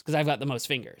lose because I've got the most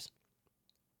fingers.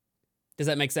 Does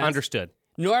that make sense? Understood.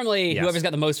 Normally, whoever's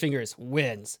got the most fingers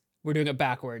wins. We're doing it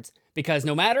backwards because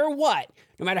no matter what,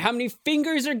 no matter how many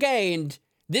fingers are gained,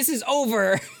 this is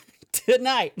over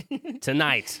tonight.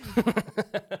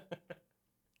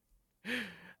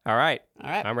 All right.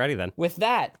 I'm ready then. With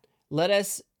that, let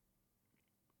us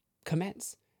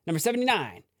commence. Number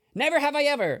 79. Never have I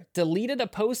ever deleted a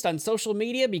post on social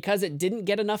media because it didn't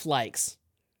get enough likes.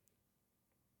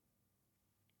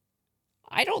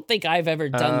 I don't think I've ever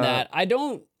done that.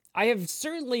 I have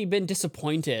certainly been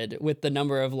disappointed with the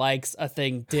number of likes a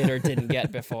thing did or didn't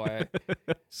get before.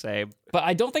 Same. But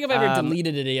I don't think I've ever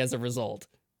deleted any as a result.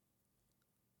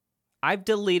 I've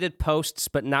deleted posts,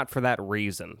 but not for that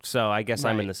reason. So I guess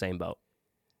I'm in the same boat.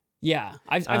 Yeah,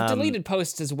 I've deleted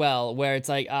posts as well, where it's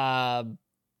like,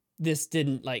 this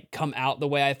didn't like come out the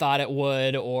way I thought it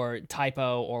would, or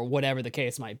typo, or whatever the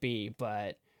case might be.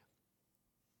 But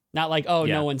not like,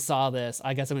 no one saw this.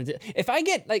 I guess I'm gonna. If I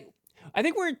get like, I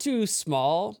think we're too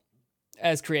small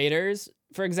as creators,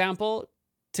 for example,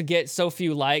 to get so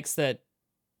few likes that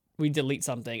we delete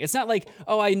something. It's not like,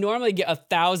 I normally get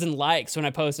 1,000 likes when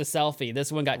I post a selfie.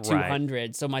 This one got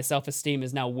 200, so my self-esteem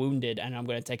is now wounded, and I'm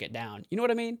going to take it down. You know what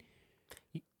I mean?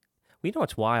 We know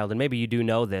it's wild, and maybe you do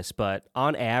know this, but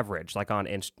on average, like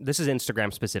this is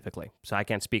Instagram specifically, so I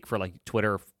can't speak for like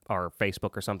Twitter or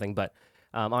Facebook or something, but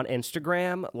on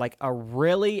Instagram, like a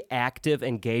really active,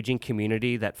 engaging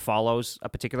community that follows a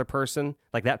particular person,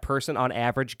 like that person on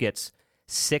average gets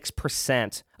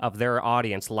 6% of their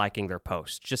audience liking their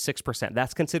post. Just 6%.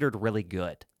 That's considered really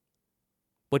good,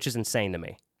 which is insane to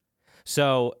me.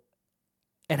 So,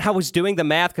 and I was doing the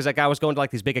math because like I was going to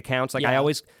like these big accounts. Like I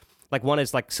always, Like one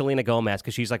is like Selena Gomez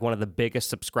because she's like one of the biggest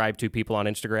subscribed to people on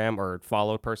Instagram or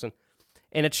followed person.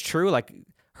 And it's true, like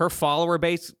her follower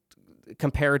base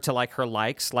compared to like her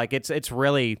likes, like it's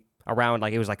really around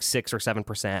like it was like 6 or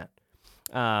 7%.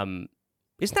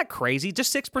 Isn't that crazy?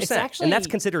 Just 6%. Actually, and that's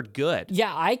considered good.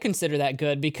 Yeah, I consider that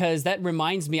good because that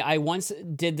reminds me, I once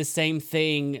did the same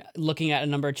thing looking at a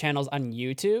number of channels on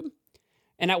YouTube.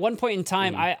 And at one point in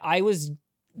time,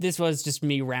 this was just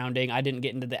me rounding. I didn't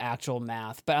get into the actual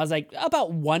math, but I was like,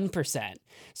 about 1%.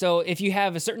 So if you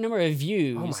have a certain number of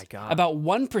views, oh my God, about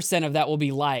 1% of that will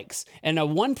be likes, and a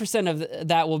 1% of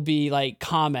that will be like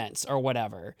comments or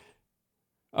whatever.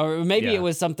 Or maybe it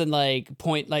was something like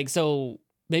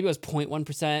maybe it was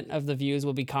 0.1% of the views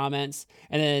will be comments.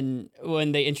 And then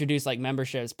when they introduce like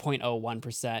memberships,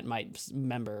 0.01% might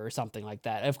member or something like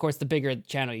that. Of course, the bigger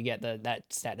channel you get, that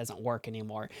stat doesn't work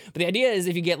anymore. But the idea is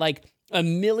if you get like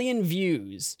 1 million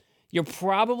views, you're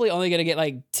probably only going to get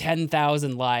like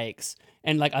 10,000 likes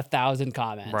and like 1,000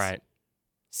 comments. Right.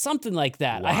 Something like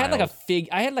that. Wild. I had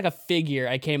like a figure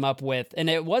I came up with, and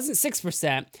it wasn't 6%,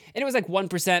 and it was like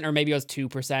 1%, or maybe it was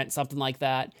 2%, something like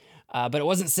that. But it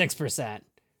wasn't 6%.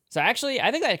 So actually,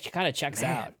 I think that kind of checks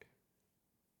out.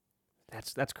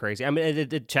 That's crazy. I mean,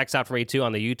 it checks out for me too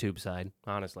on the YouTube side,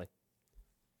 honestly.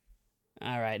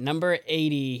 All right, number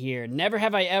 80 here. Never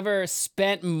have I ever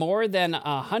spent more than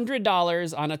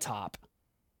 $100 on a top.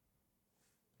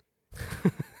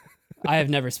 I have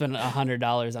never spent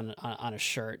 $100 on a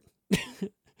shirt.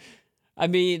 I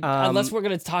mean, unless we're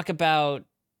gonna talk about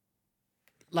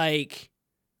like,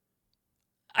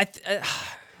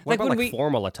 what about like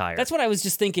formal attire? That's what I was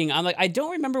just thinking. I'm like, I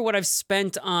don't remember what I've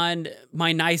spent on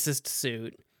my nicest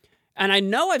suit. And I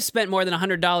know I've spent more than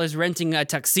 $100 renting a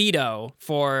tuxedo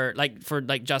for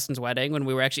Justin's wedding. When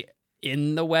we were actually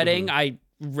in the wedding, I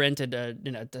rented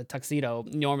a tuxedo.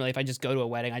 Normally, if I just go to a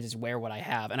wedding, I just wear what I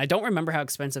have. And I don't remember how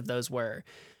expensive those were.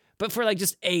 But for like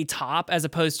just a top as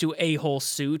opposed to a whole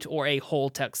suit or a whole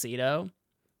tuxedo,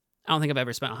 I don't think I've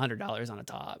ever spent $100 on a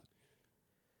top.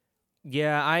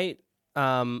 Yeah,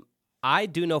 I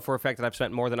do know for a fact that I've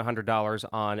spent more than $100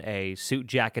 on a suit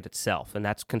jacket itself, and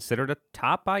that's considered a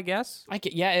top, I guess.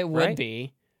 It would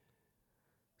be.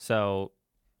 So,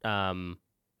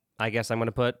 I guess I'm going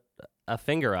to put a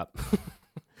finger up.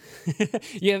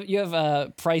 You have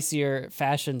a pricier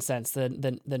fashion sense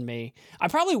than me. I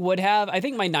probably would have. I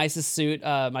think my nicest suit,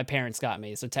 my parents got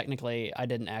me, so technically I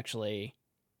didn't actually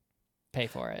pay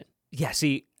for it. Yeah,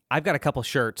 see, I've got a couple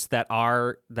shirts that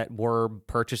were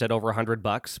purchased at over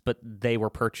 $100, but they were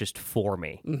purchased for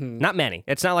me. Mm-hmm. Not many.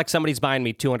 It's not like somebody's buying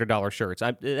me $200 shirts.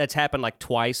 That's happened like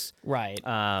twice. Right.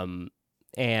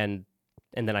 And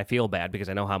then I feel bad because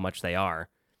I know how much they are.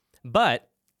 But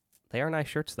they are nice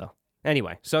shirts though.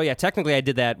 Anyway, so yeah, technically I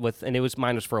did that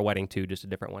mine was for a wedding too, just a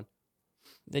different one.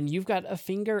 Then you've got a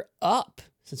finger up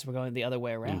since we're going the other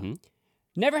way around. Mm-hmm.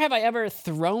 Never have I ever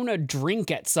thrown a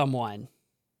drink at someone.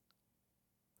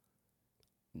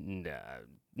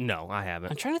 No, I haven't.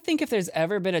 I'm trying to think if there's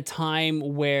ever been a time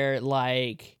where,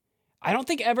 like, I don't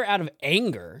think ever out of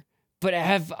anger, but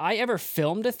have I ever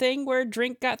filmed a thing where a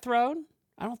drink got thrown?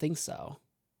 I don't think so.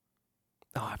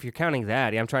 Oh, if you're counting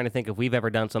that, I'm trying to think if we've ever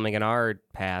done something in our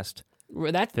past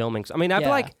filming. I mean, I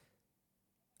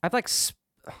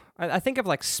think I've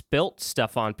like spilt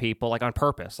stuff on people, like on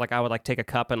purpose. Like I would like take a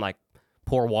cup and like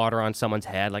pour water on someone's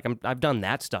head. Like I've done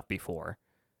that stuff before.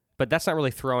 But that's not really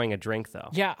throwing a drink, though.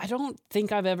 Yeah, I don't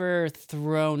think I've ever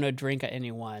thrown a drink at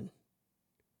anyone.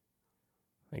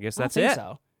 I guess that's it.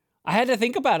 So. I had to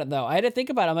think about it, though.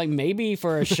 I'm like, maybe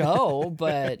for a show,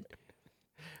 but...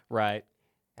 Right.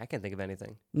 I can't think of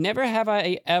anything. Never have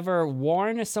I ever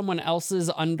worn someone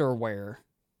else's underwear.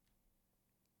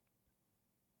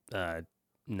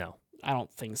 No. I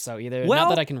don't think so either. Well, not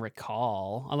that I can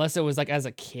recall. Unless it was like as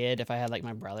a kid, if I had like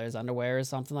my brother's underwear or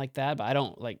something like that. But I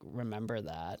don't like remember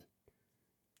that.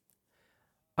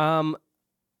 I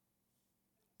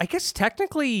guess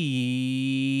technically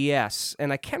yes,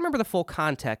 and I can't remember the full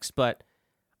context, but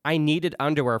I needed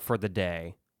underwear for the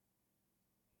day,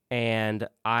 and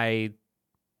I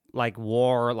like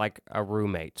wore like a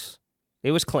roommate's.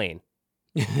 It was clean.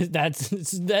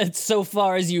 that's so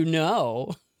far as you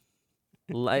know.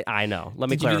 I know.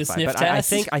 Let me clarify. You do the sniff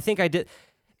test? I think I did.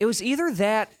 It was either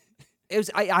that. It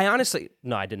was. I honestly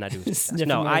no. I did not do a sniff test.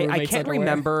 No, I can't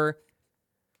remember.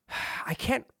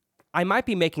 I might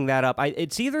be making that up.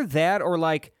 It's either that or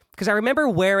like, because I remember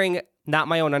wearing not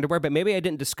my own underwear, but maybe I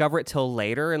didn't discover it till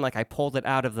later, and like I pulled it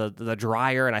out of the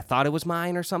dryer and I thought it was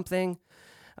mine or something.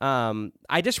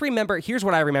 I just remember. Here's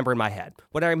what I remember in my head.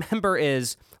 What I remember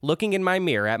is looking in my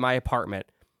mirror at my apartment,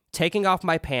 taking off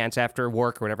my pants after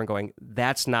work or whatever and going,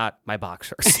 that's not my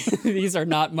boxers. These are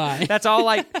not mine. That's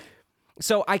all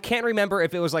so I can't remember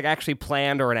if it was like actually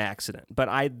planned or an accident, but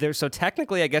so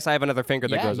technically I guess I have another finger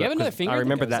that goes you have up. another finger I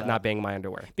remember that goes that not being my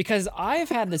underwear. Because I've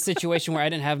had the situation where I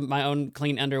didn't have my own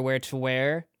clean underwear to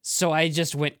wear, so I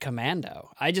just went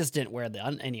commando. I just didn't wear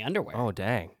any underwear. Oh,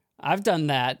 dang. I've done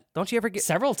that. Don't you ever get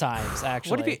several times,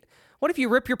 actually. What if you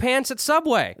rip your pants at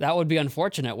Subway? That would be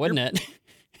unfortunate, wouldn't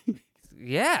it?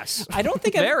 Yes. I don't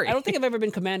think I've ever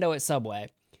been commando at Subway.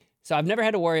 So I've never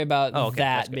had to worry about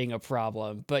that being a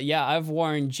problem. But yeah, I've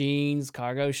worn jeans,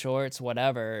 cargo shorts,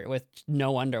 whatever, with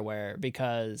no underwear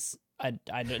because I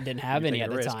didn't have any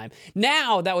at the time.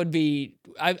 Now that would be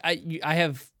I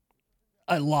have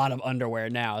a lot of underwear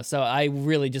now, so I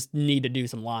really just need to do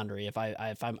some laundry if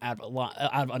I'm out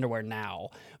of underwear now.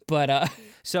 But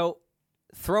so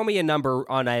throw me a number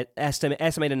on an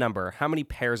estimated number. How many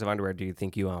pairs of underwear do you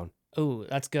think you own? Oh,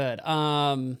 that's good.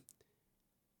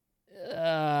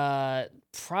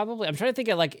 Probably. I'm trying to think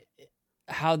of like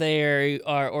how they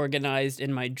are organized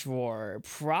in my drawer.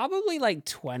 Probably like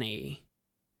 20.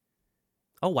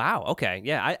 Oh wow. Okay.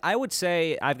 Yeah. I would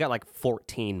say I've got like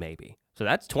 14 maybe. So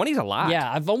that's 20's a lot.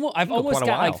 Yeah, I've almost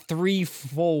got like 3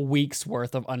 full weeks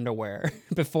worth of underwear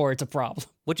before it's a problem.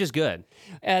 Which is good.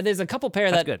 There's a couple pair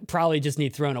that probably just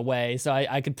need thrown away, so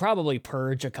I could probably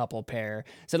purge a couple pair.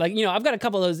 So like, I've got a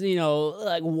couple of those,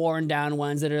 like worn down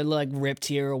ones that are like ripped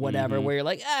here or whatever, where you're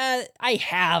like, I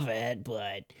have it,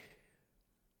 but.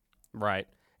 Right.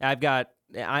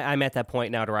 I'm at that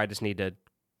point now where I just need to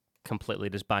completely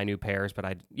just buy new pairs, but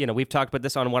we've talked about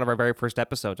this on one of our very first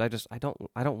episodes. I don't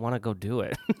want to go do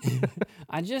it.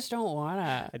 I just don't want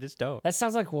to. I just don't. That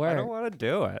sounds like work. I don't want to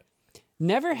do it.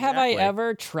 Never have I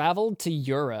ever traveled to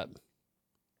Europe.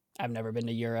 I've never been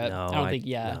to Europe. No, I don't think.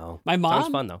 Yeah, no. My mom.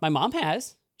 Sounds fun though. My mom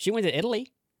has. She went to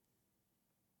Italy.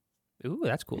 Ooh,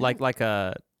 that's cool. Like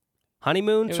a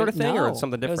honeymoon sort of thing, or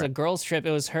something different. It was a girls' trip.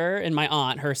 It was her and my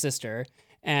aunt, her sister,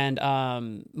 and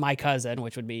my cousin,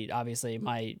 which would be obviously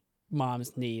my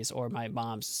mom's niece or my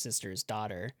mom's sister's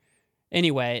daughter.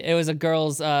 Anyway, it was a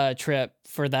girls' trip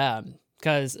for them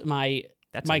because my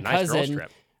cousin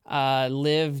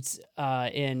lived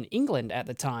in England at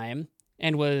the time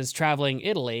and was traveling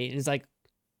Italy. And he's like,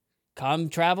 come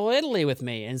travel Italy with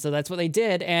me. And so that's what they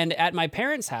did. And at my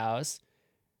parents' house,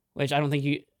 which I don't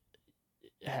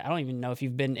even know if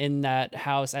you've been in that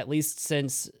house, at least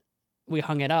since we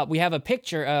hung it up. We have a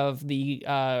picture of the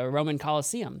Roman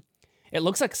Colosseum. It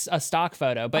looks like a stock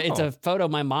photo, but it's a photo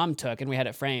my mom took, and we had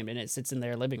it framed, and it sits in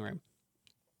their living room.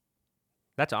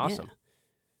 That's awesome.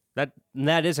 Yeah.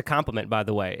 That is a compliment, by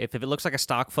the way. If it looks like a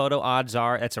stock photo, odds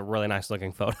are it's a really nice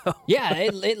looking photo. Yeah,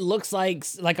 it looks like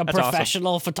a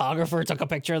professional photographer took a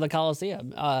picture of the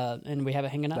Colosseum, and we have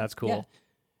it hanging up. That's cool. Yeah.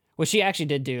 Well, she actually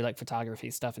did do like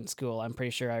photography stuff in school. I'm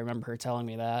pretty sure I remember her telling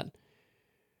me that.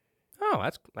 Oh,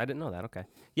 I didn't know that. Okay.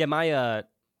 Yeah, my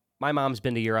mom's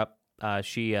been to Europe.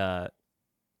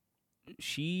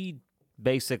 She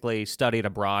basically studied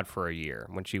abroad for a year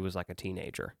when she was like a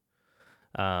teenager.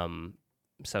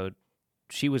 So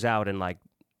she was out in like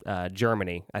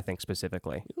Germany, I think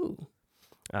specifically. Ooh.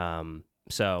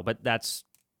 But that's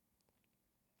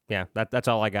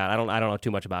all I got. I don't know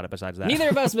too much about it besides that. Neither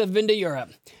of us have been to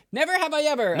Europe. Never have I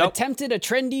ever attempted a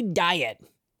trendy diet.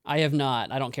 I have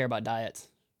not. I don't care about diets.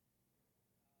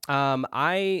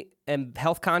 I am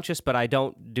health conscious, but I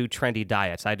don't do trendy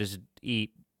diets. I just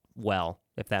eat well,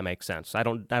 if that makes sense. I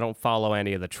don't follow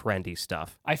any of the trendy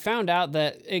stuff. I found out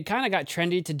that it kind of got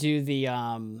trendy to do the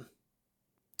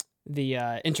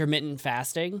intermittent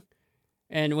fasting.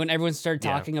 And when everyone started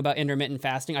talking about intermittent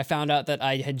fasting, I found out that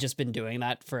I had just been doing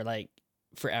that for like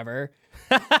forever.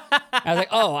 I was like,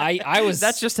 oh, I was.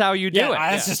 That's just how you do it.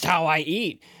 That's just how I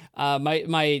eat.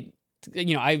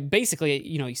 I basically,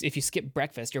 if you skip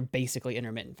breakfast, you're basically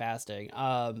intermittent fasting.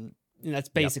 And that's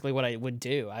basically what I would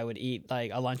do. I would eat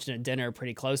like a lunch and a dinner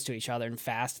pretty close to each other and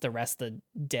fast the rest of the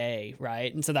day,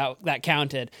 right? And so that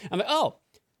counted. I'm like, oh,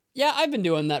 yeah, I've been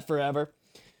doing that forever.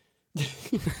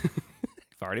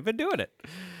 You've already been doing it.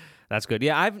 That's good.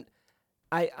 Yeah,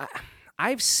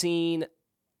 I've seen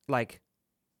like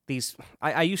these.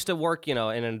 I used to work, in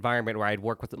an environment where I'd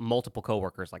work with multiple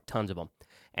coworkers, like tons of them,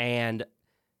 and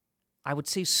I would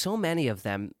see so many of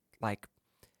them like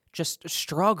just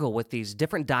struggle with these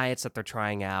different diets that they're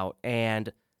trying out,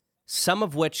 and some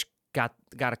of which got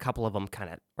a couple of them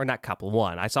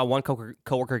one. I saw one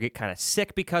coworker get kind of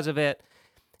sick because of it,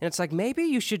 and it's like maybe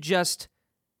you should just,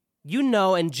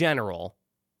 in general,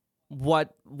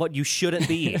 what you shouldn't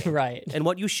be eating, right, and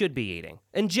what you should be eating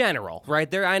in general,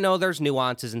 right? I know there's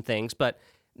nuances and things, but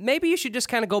maybe you should just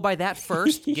kind of go by that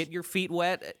first, get your feet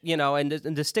wet, and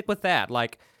to stick with that.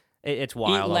 Like, it's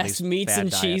wild. Eat less meats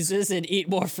and cheeses and eat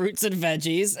more fruits and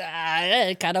veggies.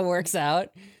 It kind of works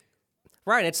out.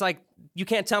 Right. It's like, you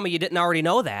can't tell me you didn't already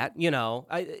know that,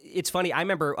 It's funny. I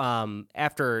remember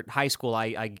after high school,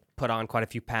 I put on quite a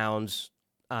few pounds,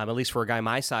 at least for a guy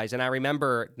my size. And I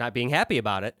remember not being happy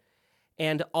about it.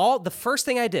 And the first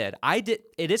thing I did,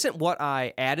 it isn't what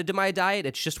I added to my diet.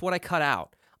 It's just what I cut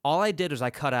out. All I did was I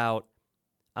cut out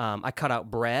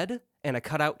bread and I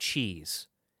cut out cheese.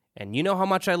 And you know how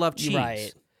much I love cheese.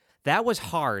 Right. That was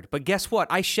hard. But guess what?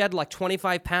 I shed like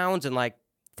 25 pounds in like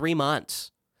 3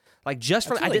 months. Like just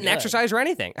from, I didn't exercise or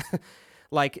anything.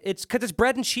 Like it's because it's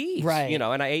bread and cheese, right?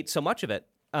 And I ate so much of it.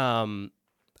 A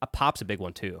pop's a big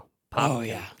one too. Pop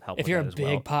help if you're a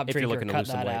big pop drinker, cut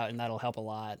that weight out, and that'll help a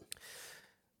lot.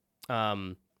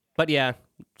 But yeah.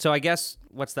 So I guess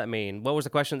what's that mean? What was the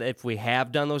question? If we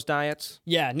have done those diets?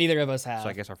 Yeah, neither of us have. So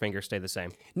I guess our fingers stay the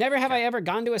same. Never have I ever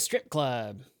gone to a strip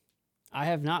club. I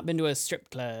have not been to a strip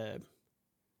club.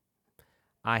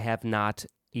 I have not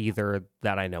either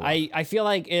that I know of. I feel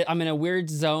like I'm in a weird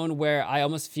zone where I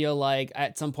almost feel like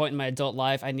at some point in my adult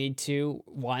life I need to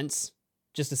once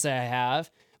just to say I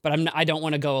have, but I don't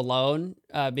want to go alone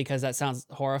because that sounds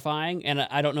horrifying, and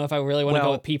I don't know if I really want to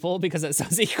go with people because that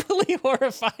sounds equally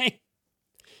horrifying.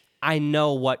 I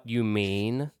know what you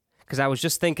mean because I was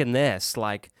just thinking this,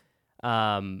 like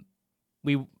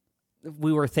we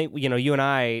were you and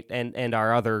I and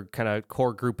our other kind of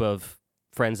core group of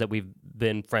friends that we've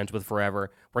been friends with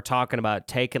forever, we're talking about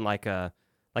taking like a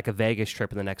Vegas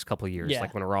trip in the next couple of years,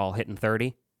 like when we're all hitting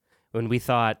 30. When we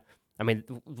thought, I mean,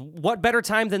 what better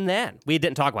time than then? We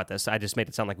didn't talk about this. I just made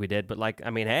it sound like we did, but like, I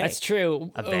mean, hey, that's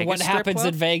true. What happens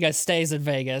in Vegas stays in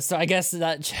Vegas, so I guess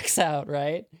that checks out,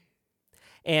 right?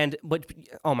 But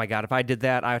oh my God, if I did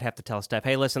that, I would have to tell Steph,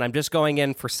 hey, listen, I'm just going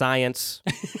in for science.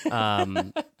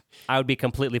 I would be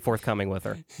completely forthcoming with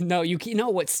her. No, you know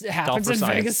what happens in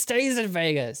Vegas stays in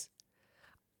Vegas.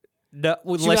 No,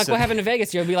 she'll be like, what happened in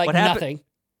Vegas? You'll be like, nothing.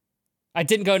 I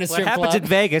didn't go to a strip club. What happens in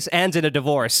Vegas ends in a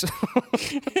divorce.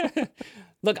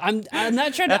 Look, I'm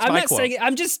not trying to. I'm not saying.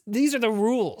 I'm just. These are the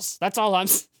rules. That's all I'm.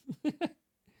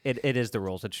 It is the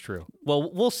rules. It's true.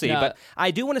 Well, we'll see. No. But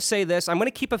I do want to say this. I'm going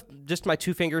to keep just my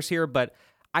 2 fingers here. But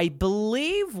I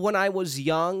believe when I was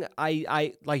young,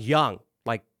 I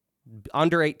like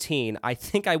under 18, I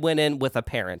think I went in with a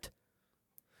parent.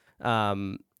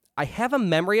 I have a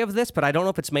memory of this, but I don't know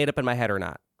if it's made up in my head or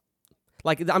not.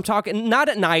 Like, I'm talking not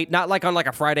at night, not like on like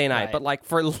a Friday night, right, but like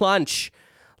for lunch,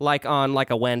 like on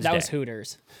like a Wednesday. That was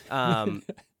Hooters.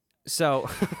 So,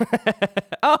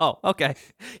 oh, okay.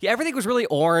 Yeah, everything was really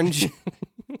orange.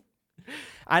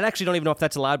 I actually don't even know if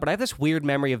that's allowed, but I have this weird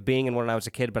memory of being in when I was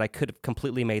a kid, but I could have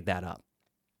completely made that up.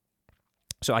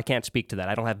 So I can't speak to that.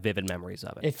 I don't have vivid memories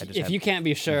of it. If you can't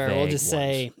be sure, we'll just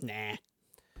say, nah.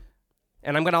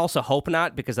 And I'm going to also hope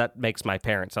not, because that makes my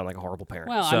parents sound like a horrible parent.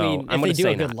 Well, so I mean, if they do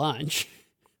a good lunch.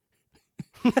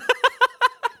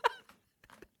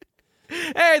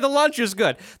 Hey, the lunch is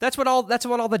good. That's what all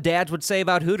the dads would say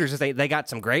about Hooters, is they got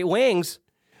some great wings.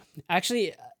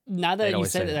 Actually, now that you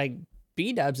said it, like,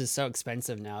 B-dubs is so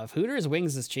expensive now. If Hooters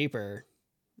wings is cheaper,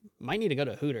 might need to go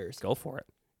to Hooters. Go for it.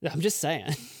 I'm just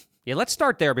saying. Yeah, let's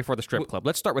start there before the strip club.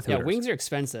 Let's start with Hooters. Yeah, wings are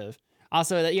expensive.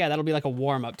 Also, that'll be like a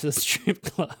warm-up to the strip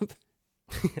club.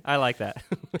 I like that.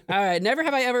 All right, never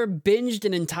have I ever binged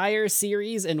an entire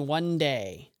series in one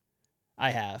day. I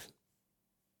have.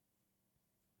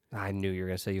 I knew you were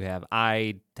going to say you have.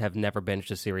 I have never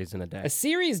binged a series in a day. A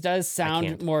series does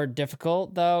sound more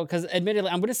difficult, though, because admittedly,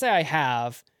 I'm going to say I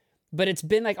have, but it's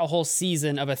been like a whole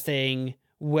season of a thing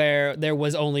where there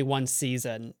was only one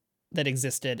season that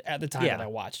existed at the time that I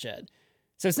watched it.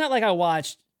 So it's not like I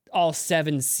watched all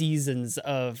 7 seasons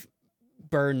of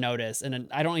Burn Notice, and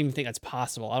I don't even think that's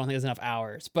possible. I don't think there's enough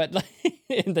hours, but like,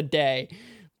 in the day.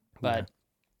 But yeah.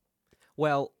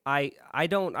 Well, I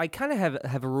kind of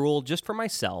have a rule just for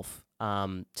myself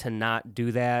to not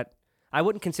do that. I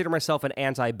wouldn't consider myself an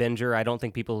anti-binger. I don't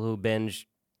think people who binge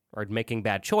are making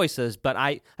bad choices, but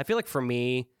I feel like for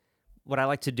me, what I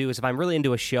like to do is if I'm really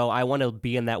into a show, I want to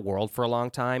be in that world for a long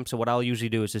time. So what I'll usually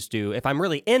do is if I'm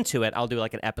really into it, I'll do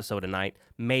like an episode a night,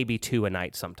 maybe 2 a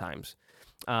night sometimes.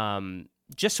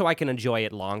 Just so I can enjoy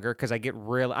it longer, because I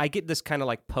get this kind of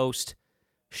like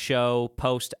post-show,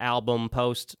 post-album,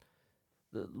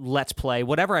 let's play,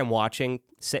 whatever I'm watching,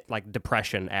 like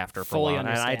depression after for Fully a while.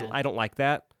 And I don't like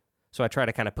that. So I try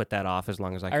to kind of put that off as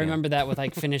long as I can. I remember that with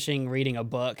like finishing reading a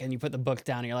book, and you put the book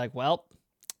down and you're like, well,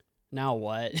 now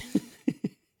what?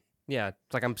 Yeah,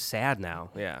 it's like I'm sad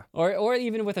now. Yeah. Or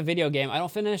even with a video game, I don't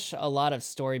finish a lot of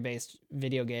story-based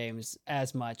video games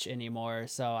as much anymore,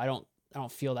 so I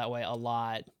don't feel that way a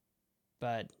lot,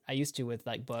 but I used to with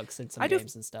like books and some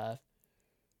games and stuff.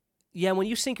 Yeah, when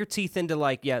you sink your teeth into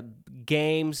like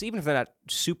games, even if they're not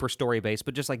super story-based,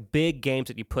 but just like big games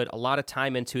that you put a lot of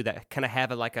time into that kind of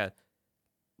have like a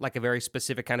very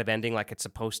specific kind of ending, like it's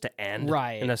supposed to end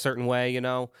in a certain way, you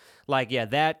know? Like, yeah,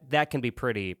 that can be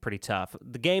pretty tough.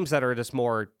 The games that are just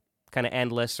more kind of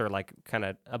endless or like kind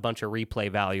of a bunch of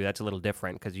replay value, that's a little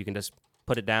different because you can just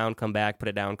put it down, come back, put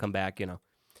it down, come back, you know?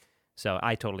 So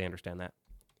I totally understand that.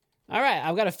 All right,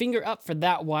 I've got a finger up for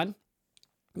that one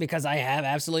because I have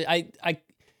absolutely... I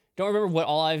don't remember what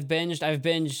all I've binged.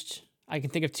 I can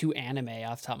think of 2 anime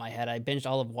off the top of my head. I binged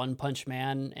all of One Punch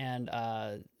Man and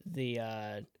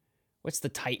what's the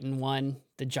Titan one?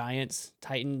 The Giants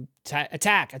Titan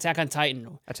Attack on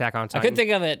Titan. Attack on Titan. I couldn't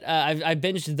think of it. I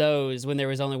binged those when there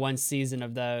was only one season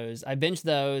of those. I binged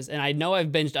those, and I know I've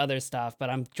binged other stuff, but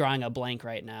I'm drawing a blank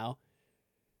right now.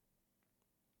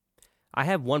 I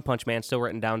have One Punch Man still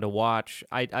written down to watch.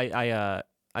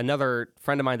 Another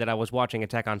friend of mine that I was watching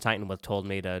Attack on Titan with told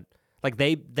me to. Like,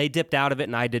 they dipped out of it,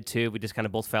 and I did too. We just kind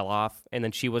of both fell off. And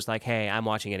then she was like, hey, I'm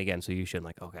watching it again, so you should. I'm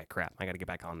like, okay, crap. I got to get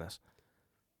back on this.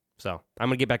 So I'm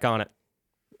going to get back on it.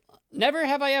 Never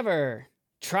have I ever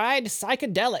tried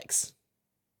psychedelics.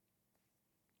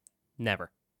 Never.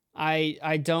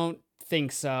 I don't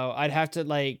think so. I'd have to,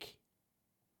 like...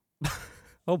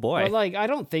 Oh, boy. Well, like, I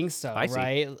don't think so,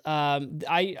 right?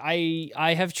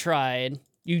 I have tried...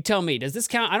 You tell me, does this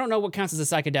count? I don't know what counts as a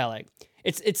psychedelic.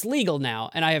 It's legal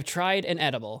now, and I have tried an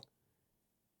edible.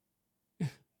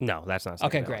 No, that's not psychedelic.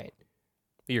 Okay, great.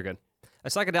 You're good. A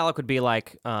psychedelic would be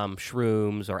like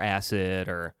shrooms or acid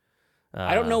or...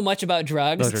 I don't know much about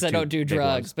drugs because I don't do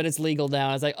drugs, but it's legal now.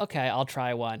 I was like, okay, I'll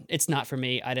try one. It's not for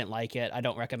me. I didn't like it. I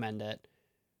don't recommend it.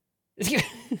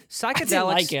 Psychedelics... I didn't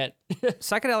like it.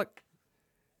 Psychedelic...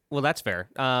 Well, that's fair.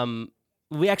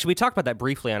 We talked about that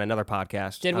briefly on another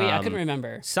podcast. Did we? I couldn't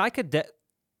remember.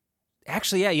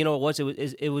 Actually, yeah, you know what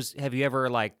it was. Have you ever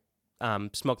like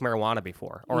smoked marijuana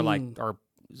before, or or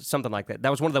something like that?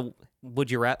 That was one of the would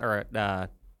you rather or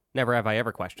never have I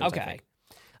ever questions. Okay.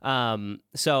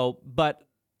 So, but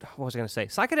what was I going to say?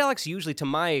 Psychedelics usually, to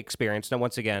my experience. Now,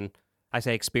 once again, I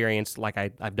say experience like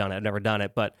I've done it. I've never done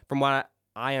it, but from what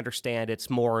I understand, it's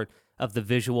more of the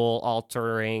visual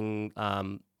altering.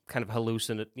 Kind of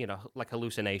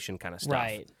hallucination kind of stuff.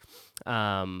 Right.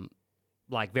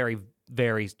 Like very,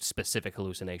 very specific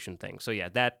hallucination things. So yeah,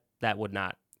 that would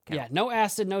not count. Yeah, no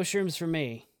acid, no shrooms for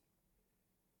me.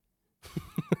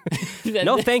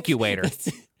 No thank you, waiter.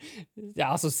 That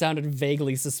also sounded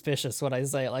vaguely suspicious when I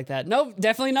say it like that. Nope,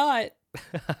 definitely not.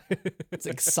 It's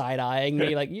like side-eyeing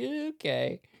me like, yeah,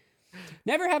 okay.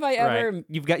 Never have I ever... Right.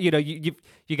 You've got, you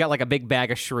got like a big bag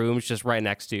of shrooms just right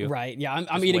next to you. Right, yeah,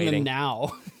 I'm eating them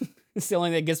now. It's the only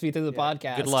thing that gets me through the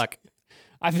podcast. Good luck.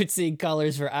 I've been seeing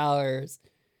colors for hours.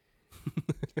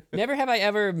 Never have I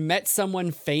ever met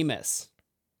someone famous.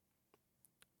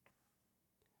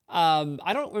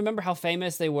 I don't remember how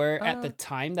famous they were at the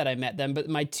time that I met them, but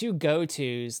my 2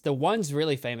 go-tos, the one's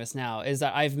really famous now, is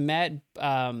that I've met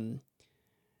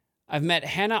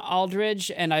Hannah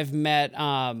Aldridge and I've met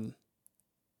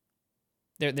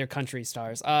they're country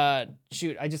stars.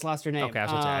 Shoot, I just lost her name. Okay, I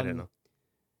was going to say, I didn't know.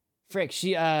 Frick,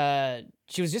 she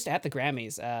was just at the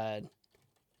Grammys.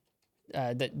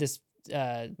 This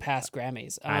past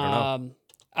Grammys. I don't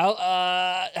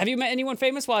know. Have you met anyone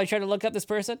famous while I try to look up this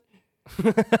person?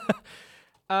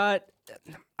 I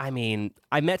mean,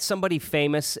 I met somebody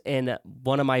famous in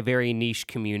one of my very niche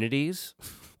communities.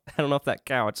 I don't know if that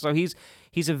counts. So he's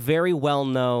a very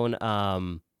well-known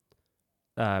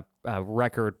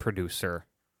record producer.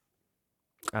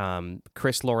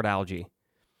 Chris Lord Alge.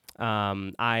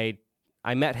 I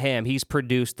met him. He's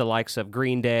produced the likes of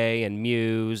Green Day and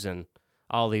Muse and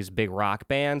all these big rock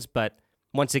bands. But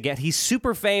once again, he's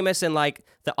super famous in like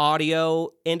the audio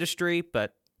industry,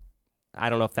 but I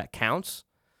don't know if that counts.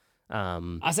 I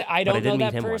don't know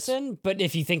that person, but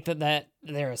if you think that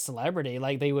they're a celebrity,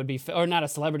 like they would be, or not a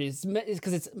celebrity, it's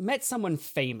because it's met someone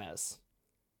famous.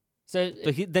 So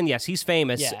then yes, he's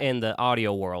famous in the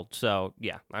audio world. So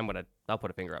yeah, I'll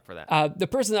put a finger up for that. The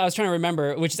person that I was trying to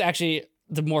remember, which is actually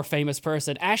the more famous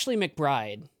person, Ashley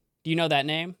McBryde. Do you know that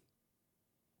name?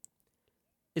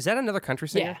 Is that another country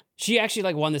singer? Yeah, she actually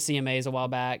like won the CMAs a while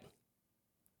back.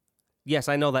 Yes,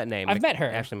 I know that name. I've met her.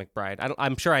 Ashley McBryde.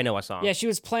 I'm sure I know a song. Yeah, she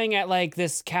was playing at like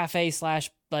this cafe slash,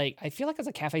 like, I feel like it's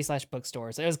a cafe slash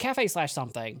bookstore. So it was cafe slash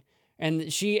something.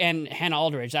 And she and Hannah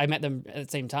Aldridge, I met them at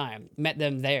the same time. Met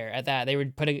them there at that. They were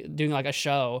doing like a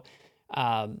show.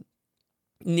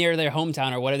 near their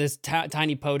hometown or whatever, this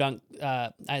tiny podunk,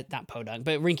 not podunk,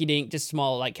 but rinky dink, just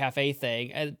small like cafe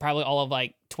thing. And probably all of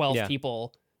like 12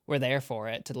 people were there for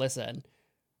it to listen.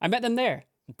 I met them there.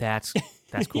 That's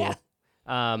cool.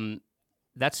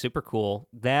 That's super cool.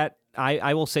 That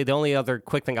I will say the only other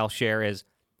quick thing I'll share is,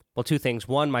 well, two things.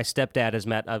 One, my stepdad has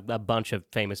met a bunch of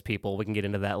famous people. We can get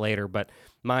into that later. But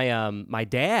my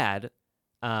dad,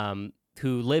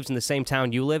 who lives in the same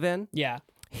town you live in,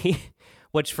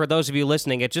 which for those of you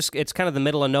listening, it's kind of the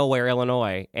middle of nowhere,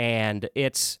 Illinois, and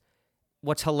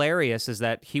what's hilarious is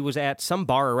that he was at some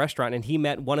bar or restaurant and he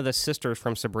met one of the sisters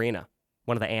from Sabrina,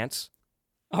 one of the aunts.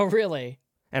 Oh, really?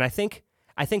 And I think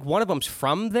one of them's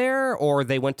from there, or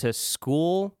they went to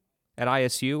school at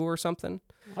ISU or something.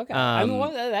 Okay, I mean,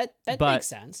 well, that makes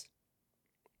sense.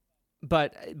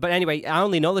 But anyway, I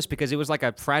only know this because it was like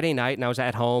a Friday night and I was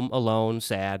at home alone,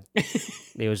 sad.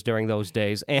 It was during those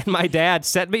days. And my dad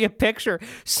sent me a picture,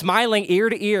 smiling ear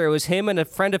to ear. It was him and a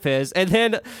friend of his. And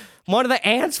then one of the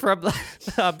aunts from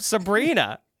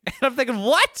Sabrina. And I'm thinking,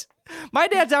 what? My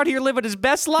dad's out here living his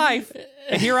best life.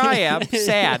 And here I am,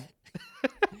 sad.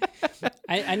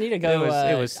 I need to go.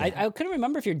 It was I couldn't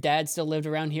remember if your dad still lived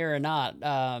around here or not.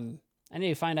 I need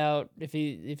to find out if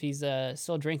he's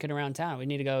still drinking around town. We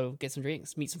need to go get some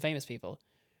drinks, meet some famous people.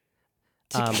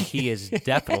 He is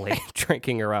definitely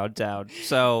drinking around town.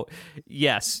 So,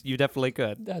 yes, you definitely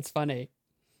could. That's funny.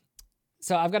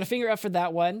 So I've got a finger up for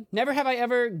that one. Never have I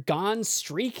ever gone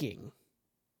streaking.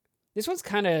 This one's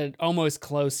kind of almost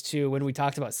close to when we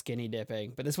talked about skinny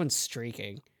dipping, but this one's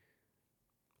streaking.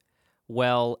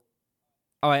 Well,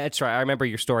 oh, that's right. I remember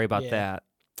your story about that.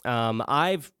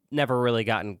 I've never really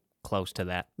gotten close to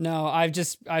that. No,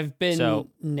 I've been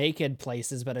naked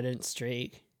places, but I didn't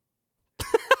streak.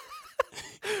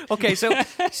 Okay, so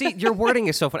see, your wording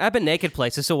is so fun. I've been naked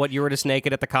places. So what? You were just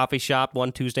naked at the coffee shop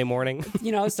one Tuesday morning?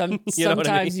 You know,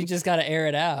 sometimes you just got to air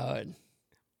it out.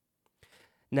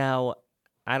 Now,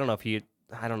 I don't know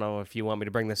if you want me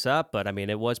to bring this up, but I mean,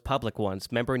 it was public once.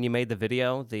 Remember when you made the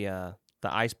video, the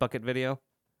ice bucket video?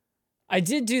 I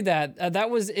did do that. That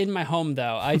was in my home,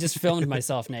 though. I just filmed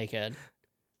myself naked.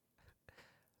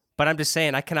 But I'm just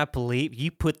saying, I cannot believe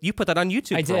you put that on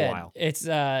YouTube for a while. It's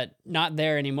not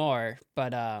there anymore,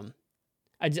 but I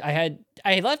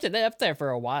left it up there for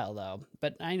a while though.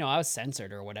 But I know I was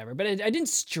censored or whatever. But I didn't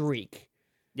streak.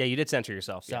 Yeah, you did censor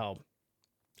yourself. So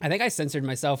I think I censored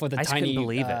myself with a tiny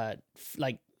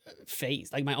like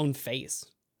face, like my own face.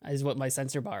 Is what my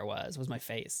censor bar was my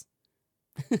face.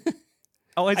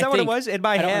 Oh, is that what it was? In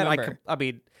my head,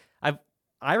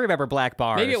 I remember black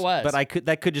bars. Maybe it was, but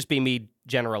that could just be me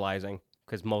generalizing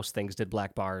because most things did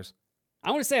black bars.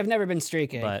 I want to say I've never been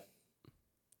streaking, but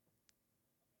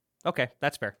okay,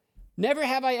 that's fair. Never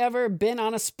have I ever been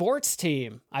on a sports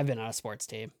team. I've been on a sports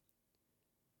team.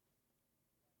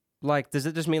 Like, does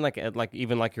it just mean like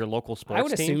even like your local sports team? I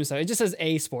would assume so. It just says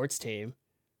a sports team.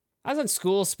 I was on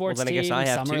school sports team,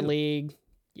 summer league.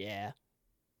 Yeah.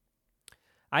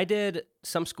 I did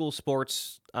some school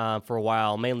sports for a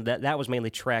while. Mainly that was mainly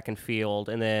track and field,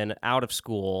 and then out of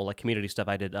school, like community stuff,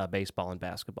 I did baseball and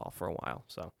basketball for a while.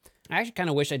 So I actually kind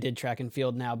of wish I did track and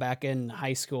field now, back in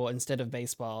high school instead of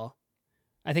baseball.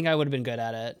 I think I would have been good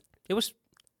at it. It was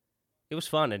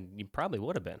fun, and you probably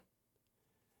would have been.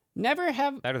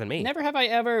 Better than me. Never have I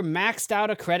ever maxed out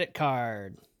a credit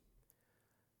card.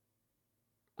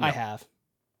 No. I have.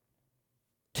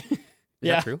 Is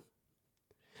that true?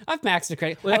 I've maxed a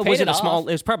credit. Well, was it a small?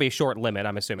 It was probably a short limit,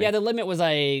 I'm assuming. Yeah, the limit was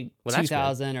like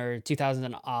 2,000 or 2,000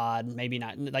 and odd, maybe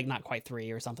not quite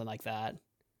 3 or something like that.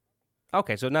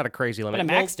 Okay, so not a crazy limit.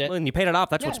 But I maxed it. And you paid it off.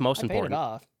 That's what's most important. Paid it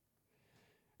off.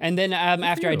 And then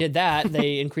after I did that,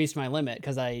 they increased my limit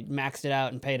because I maxed it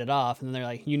out and paid it off. And then they're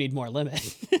like, "You need more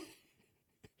limit."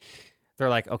 They're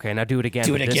like, "Okay, now do it again.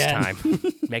 This time,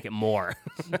 make it more."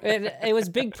 It was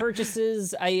big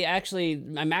purchases. I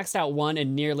maxed out one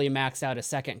and nearly maxed out a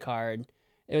second card.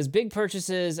 It was big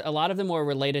purchases. A lot of them were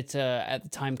related to, at the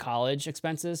time, college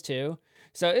expenses too.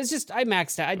 So it's just, I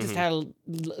maxed out. I just had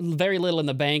very little in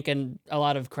the bank and a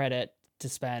lot of credit to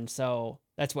spend. So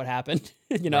that's what happened,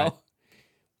 you know?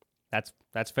 Right.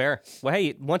 That's fair. Well,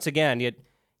 hey, once again,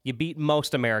 you beat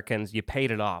most Americans. You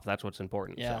paid it off. That's what's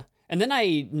important. Yeah. So. And then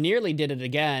I nearly did it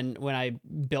again when I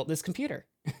built this computer.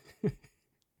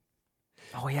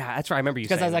 Oh, yeah, that's right. I remember you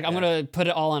saying because I was like, I'm going to put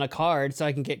it all on a card so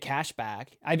I can get cash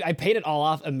back. I paid it all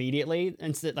off immediately.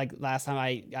 Instead, like last time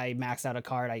I maxed out a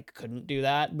card, I couldn't do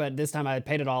that. But this time I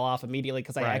paid it all off immediately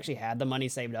because I actually had the money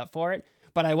saved up for it.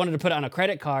 But I wanted to put it on a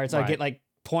credit card so I get like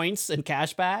points and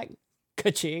cash back.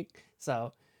 Ka-ching.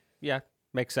 So. Yeah,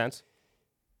 makes sense.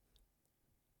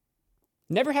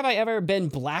 Never have I ever been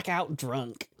blackout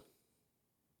drunk.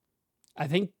 I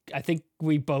think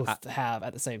we both have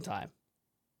at the same time.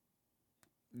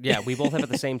 Yeah, we both have at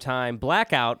the same time.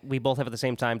 Blackout, we both have at the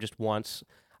same time just once.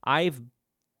 I've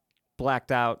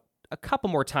blacked out a couple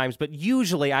more times, but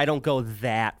usually I don't go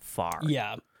that far.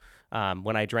 Yeah.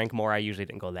 When I drank more, I usually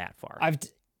didn't go that far.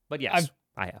 But yes,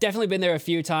 I have. Definitely been there a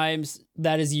few times.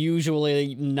 That is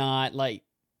usually not like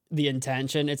the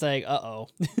intention. It's like, uh-oh,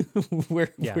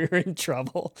 we're in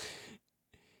trouble.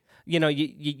 You know,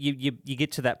 you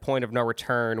get to that point of no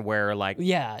return where like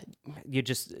you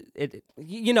just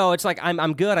it's like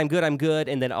I'm good,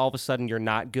 and then all of a sudden you're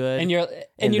not good, and you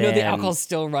know the alcohol's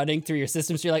still running through your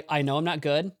system, so you're like, I know I'm not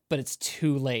good, but it's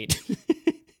too late.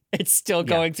 It's still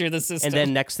going through the system, and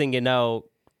then next thing you know,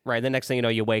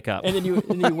 you wake up, and then you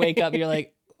wake up, and you're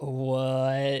like,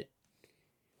 what?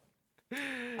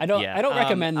 I don't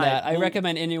recommend that. I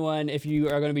recommend anyone, if you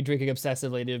are going to be drinking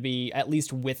obsessively, to be at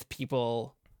least with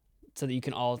people, so that you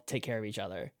can all take care of each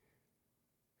other.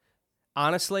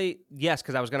 Honestly, yes,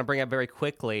 because I was going to bring up very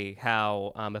quickly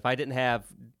how if I didn't have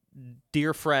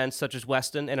dear friends such as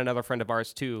Weston and another friend of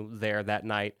ours too there that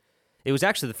night, it was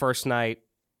actually the first night,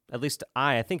 at least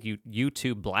I think you two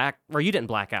you didn't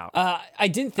black out. I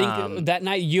didn't think that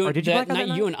night you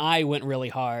and I went really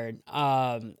hard.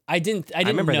 I didn't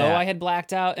know I had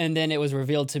blacked out, and then it was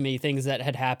revealed to me things that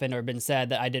had happened or been said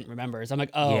that I didn't remember. So I'm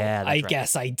like, oh, yeah, I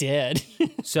guess I did.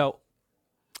 So,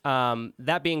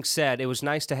 that being said, it was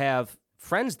nice to have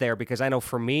friends there, because I know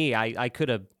for me, I could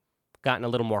have gotten a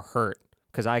little more hurt,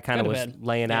 because I kind of was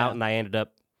laying out, and I ended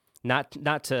up not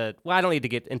to. Well, I don't need to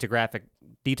get into graphic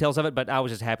details of it, but I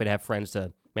was just happy to have friends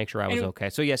to make sure I was okay.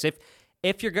 So yes,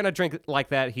 if you're gonna drink like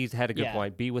that, he's had a good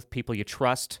point. Be with people you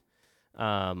trust,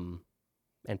 and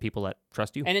people that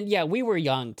trust you. And then, we were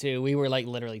young too. We were like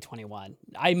literally 21.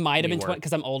 I might have been 20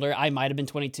 because I'm older. I might have been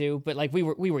 22, but like we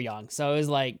were young, so it was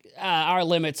like our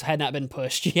limits had not been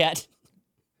pushed yet.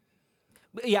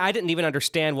 Yeah, I didn't even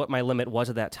understand what my limit was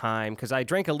at that time, because I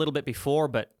drank a little bit before,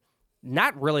 but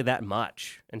not really that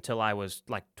much until I was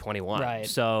like 21. Right.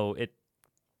 So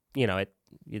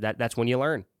that's when you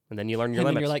learn, and then you learn your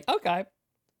limits. And you're like, okay,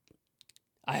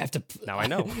 I have to. Now I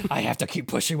know. I have to keep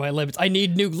pushing my limits. I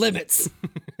need new limits.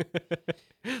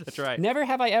 That's right. Never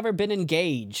have I ever been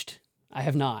engaged. I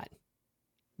have not.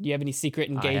 Do you have any secret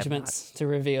engagements to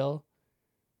reveal?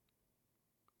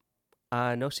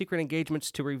 No secret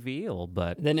engagements to reveal,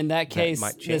 but then in that case,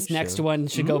 this next one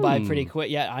should go by pretty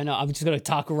quick. Yeah, I know. I'm just going to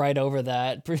talk right over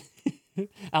that.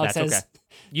 Alex says, okay.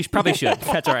 You probably should.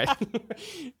 That's all right.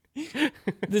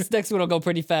 This next one will go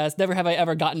pretty fast. Never have I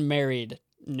ever gotten married.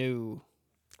 No.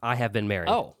 I have been married.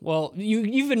 Oh, well,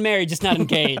 you've been married, just not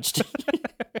engaged.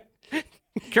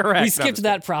 Correct. We skipped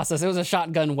that process. It was a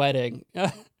shotgun wedding.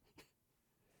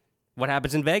 What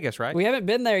happens in Vegas, right? We haven't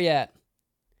been there yet.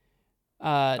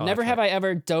 Never have I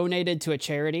ever donated to a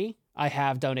charity. I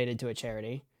have donated to a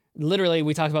charity. Literally,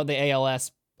 we talked about the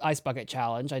ALS Ice Bucket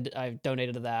Challenge. I've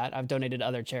donated to that. I've donated to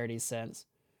other charities since.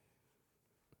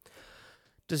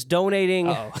 Does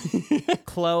donating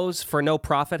clothes for no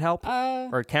profit help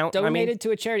or count? Donated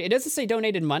to a charity. It doesn't say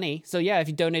donated money. So yeah, if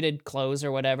you donated clothes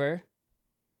or whatever.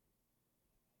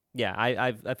 Yeah,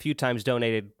 I've a few times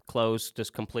donated clothes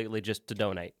just completely just to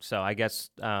donate. So I guess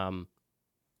I'll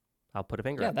put a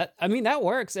finger up. That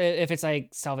works. If it's like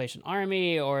Salvation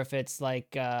Army, or if it's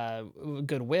like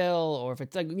Goodwill, or if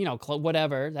it's like,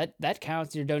 whatever, that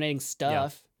counts. You're donating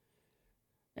stuff. Yeah.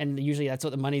 And usually that's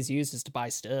what the money's used, is to buy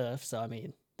stuff. So,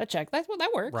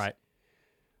 that works. Right.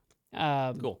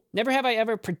 Cool. Never have I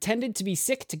ever pretended to be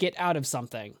sick to get out of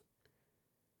something.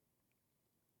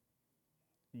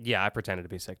 Yeah, I pretended to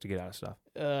be sick to get out of stuff.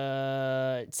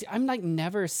 See, I'm like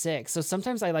never sick. So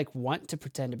sometimes I like want to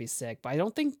pretend to be sick, but I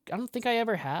don't think I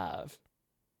ever have.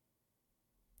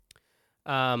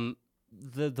 The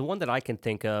one that I can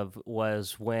think of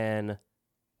was when,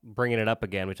 bringing it up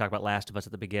again, we talked about Last of Us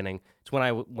at the beginning. It's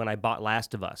when I bought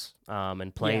Last of Us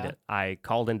and played it. I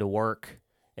called into work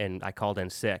and I called in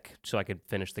sick so I could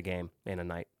finish the game in a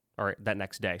night, or that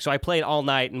next day. So I played all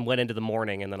night and went into the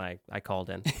morning, and then I called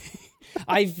in.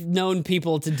 I've known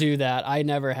people to do that. I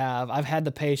never have. I've had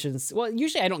the patience. Well,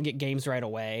 usually I don't get games right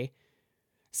away.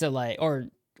 So I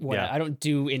don't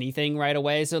do anything right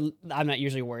away. So I'm not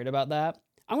usually worried about that.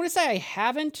 I'm going to say I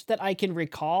haven't, that I can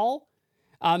recall.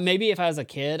 Maybe if I was a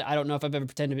kid. I don't know if I've ever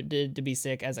pretended to be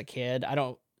sick as a kid. I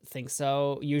don't think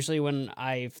so. Usually when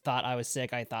I thought I was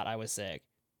sick, I thought I was sick.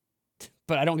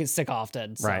 But I don't get sick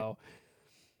often. So.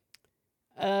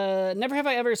 Right. Never have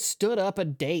I ever stood up a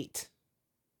date.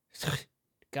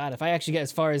 God, if I actually get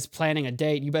as far as planning a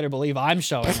date, you better believe I'm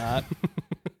showing up.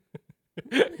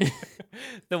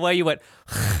 The way you went,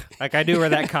 Like, I knew where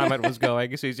that comment was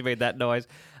going as soon as you made that noise.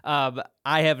 I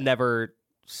have never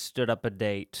stood up a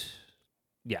date.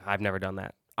 Yeah, I've never done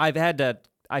that.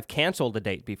 I've canceled a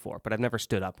date before, but I've never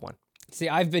stood up one. See,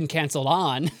 I've been canceled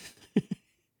on.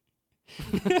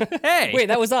 Hey! Wait,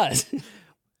 that was us.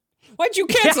 Why'd you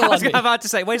cancel I was on me? about to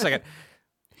say, wait a second.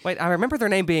 Wait, I remember their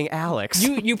name being Alex.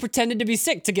 You pretended to be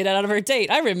sick to get out of her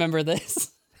date. I remember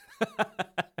this.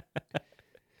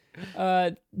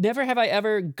 Never have I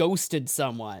ever ghosted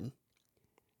someone.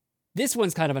 This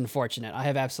one's kind of unfortunate. I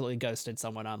have absolutely ghosted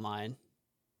someone online.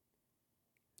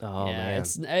 Oh, man.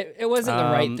 It wasn't the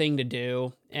right thing to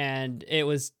do, and it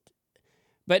was,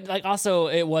 but like also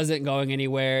it wasn't going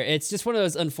anywhere. It's just one of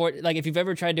those unfortunate. Like if you've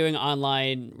ever tried doing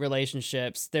online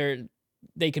relationships,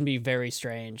 they can be very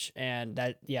strange, and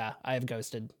I've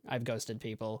ghosted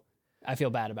people. I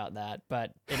feel bad about that,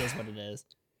 but it is what it is.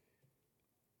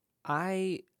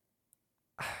 I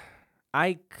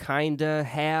kind of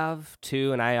have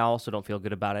too, and I also don't feel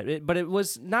good about it. But it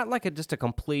was not like just a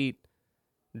complete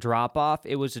drop off.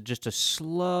 It was just a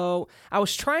slow. I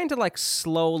was trying to like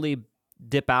slowly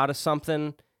dip out of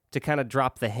something to kind of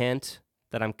drop the hint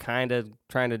that I'm kind of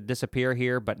trying to disappear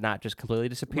here, but not just completely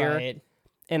disappear. Right.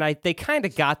 And they kind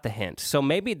of got the hint, so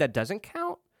maybe that doesn't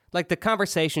count. Like the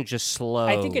conversation just slowed.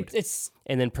 I think it's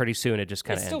and then pretty soon it just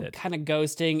kind of ended. It's still kind of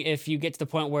ghosting if you get to the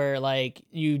point where like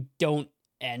you don't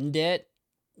end it.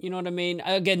 You know what I mean?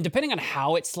 Again, depending on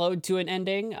how it slowed to an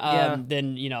ending,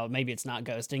 then maybe it's not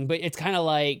ghosting. But it's kind of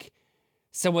like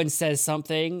someone says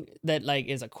something that like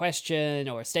is a question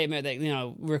or a statement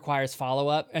that requires follow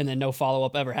up, and then no follow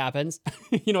up ever happens.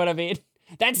 You know what I mean?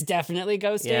 That's definitely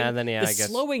ghosting. Yeah, then the I guess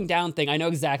slowing down thing. I know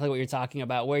exactly what you're talking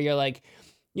about, where you're like,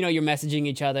 you're messaging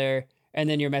each other, and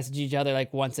then you're messaging each other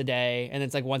like once a day, and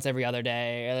it's like once every other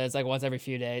day, and it's like once every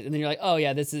few days, and then you're like, oh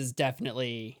yeah, this is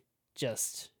definitely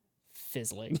just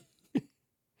fizzling.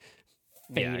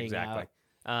 Yeah, exactly.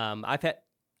 Out.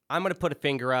 I'm going to put a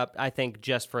finger up, I think,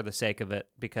 just for the sake of it,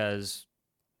 because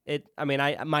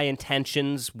my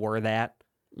intentions were that,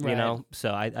 Right.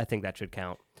 so I think that should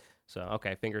count. So,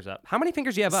 okay, fingers up. How many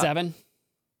fingers do you have up? 7.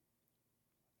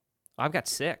 I've got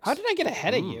 6. How did I get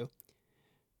ahead of you?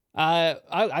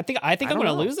 I think I'm going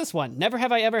to lose this one. Never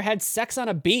have I ever had sex on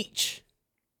a beach.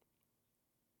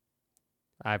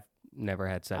 I've never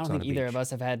had sex on a beach. I don't think either of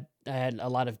us have had a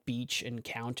lot of beach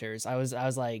encounters. I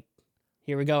was like,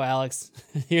 here we go, Alex.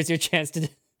 Here's your chance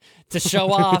to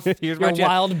show off your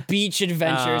wild beach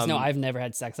adventures. No, I've never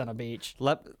had sex on a beach.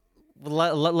 Let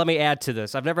me add to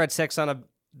this. I've never had sex on a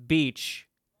beach,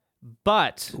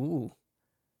 but ooh.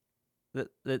 Well,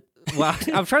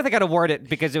 I'm trying to think how to word it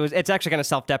because it's actually kind of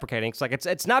self-deprecating. It's like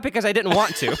it's not because I didn't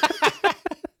want to.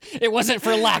 It wasn't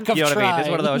for lack of you know trying. What I mean? It's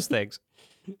one of those things.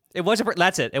 It wasn't.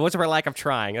 That's it. It wasn't for lack of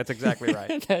trying. That's exactly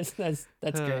right. that's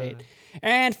great.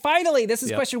 And finally, this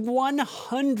is question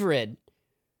 100.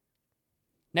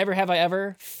 Never have I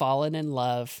ever fallen in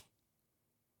love.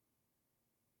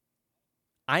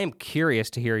 I am curious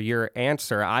to hear your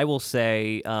answer. I will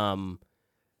say I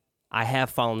have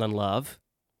fallen in love.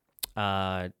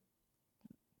 I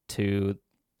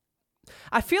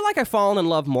feel like I've fallen in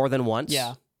love more than once.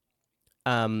 Yeah.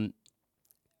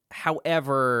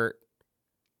 However,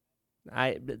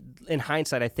 in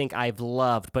hindsight, I think I've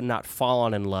loved but not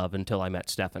fallen in love until I met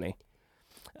Stephanie.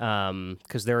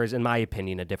 Because there is, in my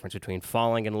opinion, a difference between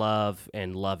falling in love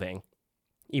and loving,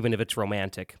 even if it's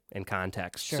romantic in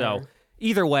context. Sure. So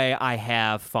either way, I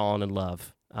have fallen in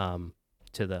love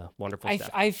to the wonderful Steph.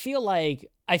 I feel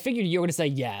like I figured you were going to say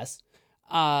yes.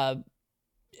 And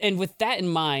with that in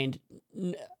mind,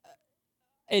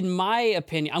 in my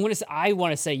opinion, I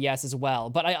want to say yes as well.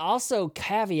 But I also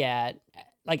caveat,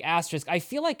 like asterisk, I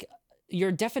feel like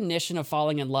your definition of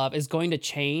falling in love is going to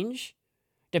change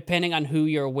depending on who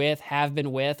you're with, have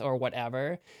been with, or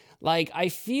whatever. Like, I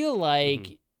feel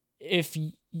like if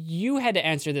you had to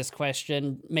answer this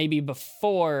question maybe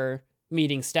before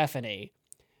meeting Stephanie,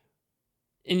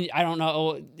 and I don't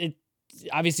know,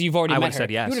 obviously you've already met her. I would have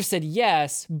said yes. You would have said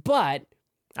yes, but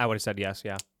I would have said yes,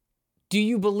 yeah. Do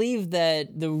you believe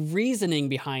that the reasoning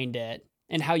behind it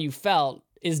and how you felt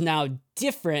is now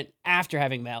different after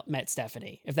having met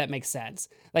Stephanie, if that makes sense?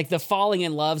 Like the falling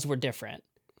in loves were different.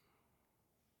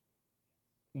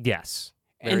 Yes.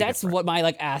 And that's different. What my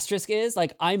like asterisk is.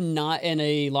 Like, I'm not in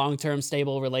a long-term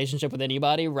stable relationship with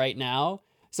anybody right now.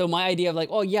 So my idea of like,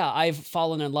 oh yeah, I've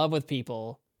fallen in love with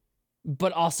people,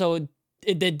 but also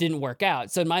it didn't work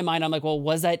out. So in my mind, I'm like, well,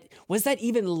 was that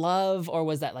even love, or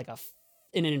was that like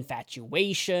an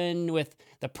infatuation with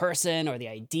the person or the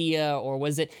idea, or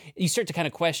was it, you start to kind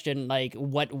of question, like,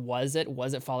 what was it?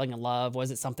 Was it falling in love?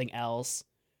 Was it something else?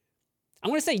 I'm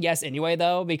going to say yes anyway,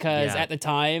 though, because at the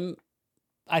time,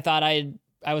 I thought I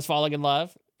was falling in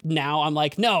love. Now I'm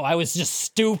like, no, I was just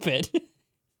stupid.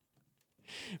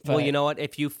 Well, you know what?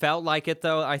 If you felt like it,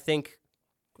 though, I think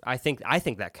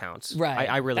that counts. Right.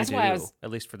 I really do, at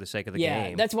least for the sake of the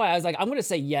game. Yeah, that's why I was like, I'm going to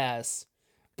say yes.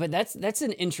 But that's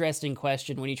an interesting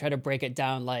question when you try to break it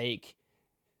down. Like,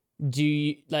 do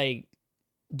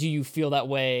you feel that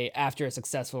way after a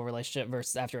successful relationship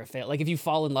versus after a fail? Like, if you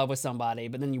fall in love with somebody,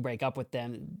 but then you break up with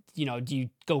them, you know, do you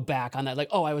go back on that? Like,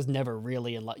 oh, I was never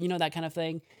really in love. You know, that kind of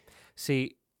thing?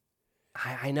 See,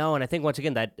 I know. And I think, once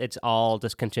again, that it's all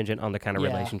just contingent on the kind of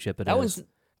relationship it is.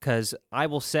 Because I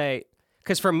will say...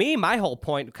 Because for me, my whole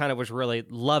point kind of was really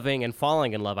loving and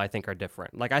falling in love, I think, are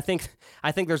different. Like, I think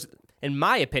there's, in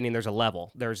my opinion, there's a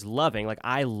level. There's loving, like,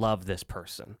 I love this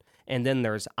person. And then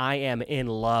there's, I am in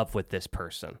love with this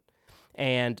person.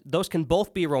 And those can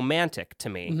both be romantic to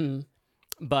me.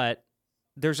 Mm-hmm. But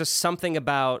there's just something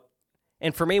about,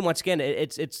 and for me, once again,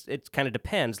 it kind of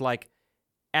depends. Like,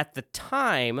 at the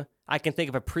time, I can think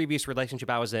of a previous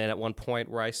relationship I was in at one point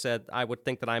where I said I would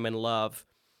think that I'm in love.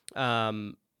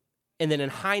 And then in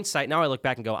hindsight, now I look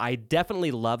back and go, I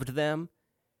definitely loved them,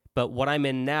 but what I'm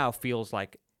in now feels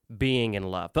like being in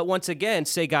love. But once again,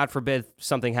 say God forbid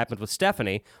something happened with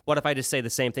Stephanie, what if I just say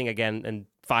the same thing again in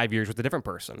 5 years with a different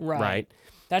person, right?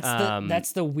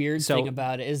 That's the weird thing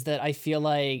about it, is that I feel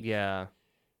like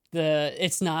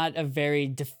it's not a very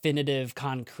definitive,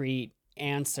 concrete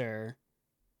answer.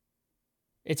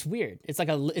 It's weird. It's like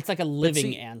a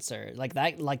living answer. Like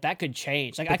that could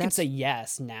change. Like, I could say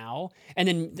yes now and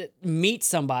then meet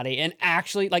somebody and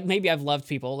actually, like, maybe I've loved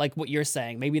people, like what you're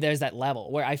saying. Maybe there's that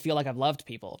level where I feel like I've loved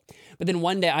people. But then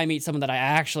one day I meet someone that I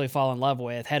actually fall in love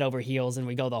with, head over heels, and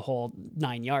we go the whole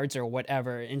 9 yards or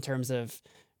whatever in terms of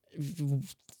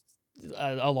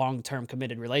a long-term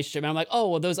committed relationship. And I'm like, oh,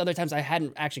 well, those other times I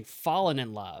hadn't actually fallen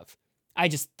in love. I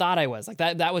just thought I was like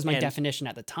that. That was my definition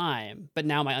at the time, but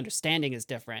now my understanding is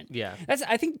different. Yeah,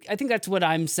 I think that's what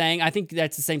I'm saying. I think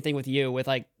that's the same thing with you, with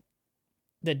like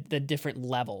the different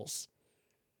levels.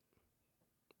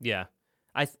 Yeah,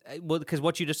 well, because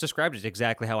what you just described is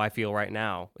exactly how I feel right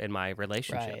now in my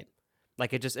relationship. Right.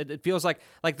 Like, it feels like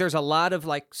there's a lot of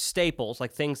like staples,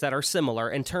 like things that are similar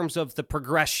in terms of the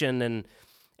progression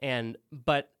and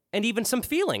even some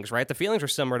feelings. Right, the feelings are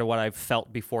similar to what I've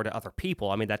felt before to other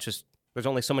people. I mean, that's just. There's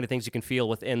only so many things you can feel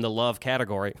within the love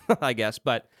category, I guess.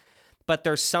 But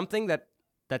there's something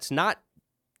that's not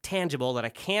tangible, that I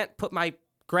can't put my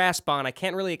grasp on, I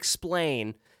can't really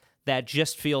explain, that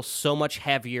just feels so much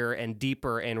heavier and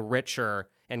deeper and richer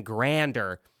and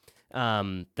grander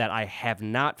that I have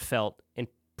not felt in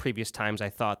previous times I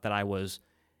thought that I was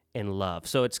in love.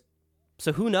 So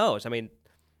who knows? I mean,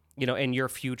 you know, in your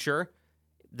future,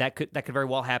 that could very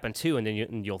well happen too, and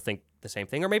then you'll think the same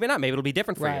thing, or maybe not. Maybe it'll be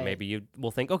different for you. Maybe you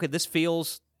will think, okay, this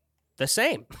feels the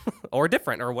same or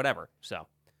different or whatever. So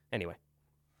anyway,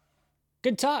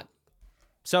 good talk.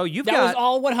 So that was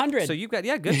all 100. So you've got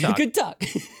good talk. Good talk.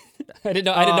 I didn't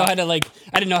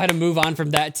know how to move on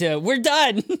from that to we're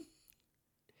done.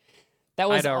 That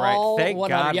was all right? Thank 100.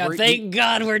 God. Yeah, thank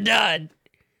God we're done.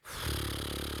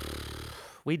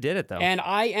 We did it though, and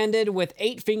I ended with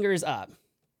 8 fingers up.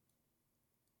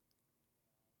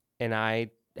 And I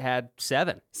had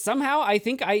 7. Somehow, I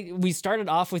think we started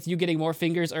off with you getting more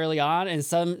fingers early on, and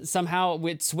somehow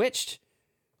it switched.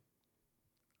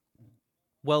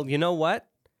 Well, you know what?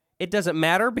 It doesn't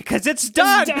matter because it's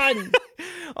done. It's done.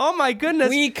 Oh my goodness!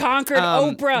 We conquered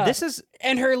Oprah.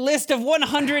 And her list of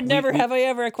 100 never have I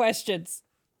ever questions.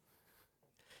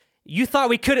 You thought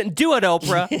we couldn't do it,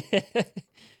 Oprah.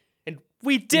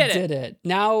 We did it.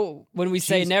 Now, when we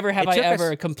say never have I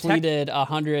ever completed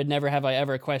 100 never have I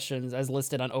ever questions as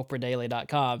listed on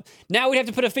oprahdaily.com, now we have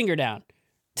to put a finger down.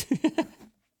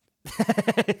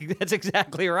 That's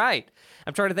exactly right.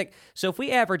 I'm trying to think. So if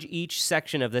we average each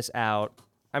section of this out,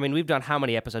 I mean, we've done how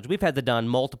many episodes? We've had to done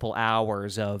multiple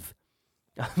hours of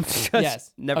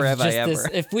never have I ever.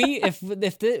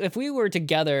 If we were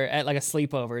together at like a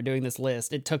sleepover doing this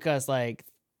list, it took us like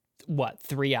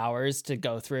 3 hours to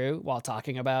go through while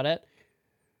talking about it.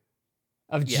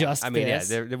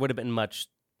 There would have been much.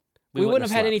 We wouldn't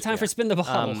have had any time for spin the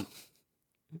bottle.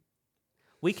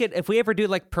 We could, if we ever do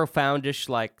like Profoundish,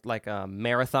 like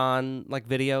marathon like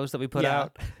videos that we put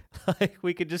out. Like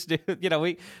we could just do,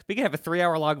 we could have a 3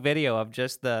 hour long video of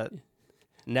just the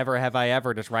never have I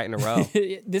ever just right in a row.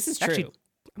 This is true. Actually,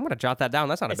 I'm gonna jot that down.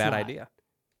 That's not a bad idea.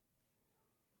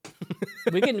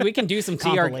 We can do some See,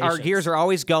 compilations. our gears are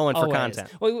always going for Always. content.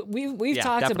 Well, we've Yeah,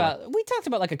 talked definitely.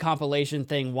 about like a compilation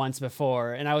thing once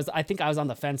before, and I think I was on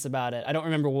the fence about it. I don't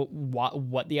remember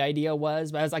what the idea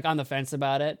was, but I was like on the fence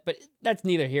about it. But that's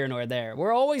neither here nor there.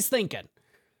 We're always thinking.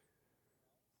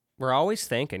 We're always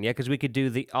thinking, yeah, because we could do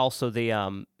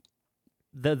the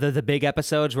big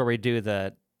episodes where we do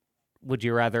the Would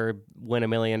You Rather Win $1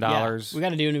 Million? Yeah, we got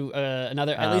to do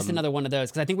another at least another one of those,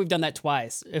 because I think we've done that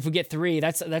twice. If we get 3,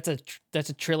 that's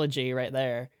a trilogy right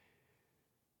there.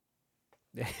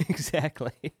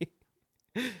 Exactly.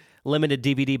 Limited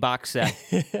DVD box set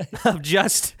of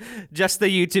just the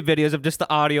YouTube videos of just the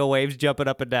audio waves jumping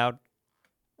up and down.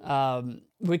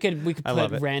 We could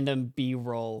love put it. random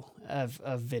B-roll of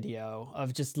video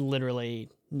of just literally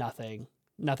nothing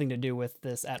to do with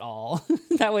this at all.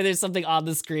 That way there's something on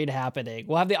the screen happening.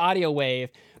 We'll have the audio wave,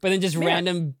 but then just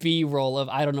random B-roll of,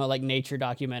 I don't know, like nature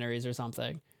documentaries or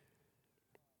something.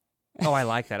 Oh, I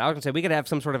like that. I was gonna say we could have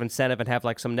some sort of incentive and have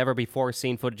like some never before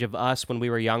seen footage of us when we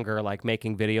were younger, like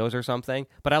making videos or something.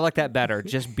 But I like that better.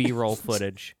 Just B-roll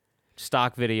footage,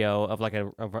 stock video of like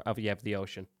of the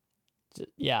ocean.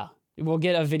 Yeah. We'll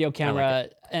get a video camera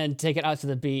and take it out to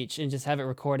the beach and just have it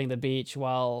recording the beach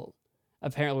while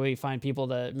apparently we find people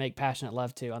to make passionate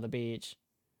love to on the beach.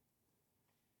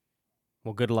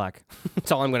 Well, good luck.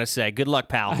 That's all I'm going to say. Good luck,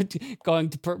 pal. Going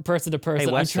to person to person. Hey,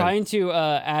 I'm Weston. trying to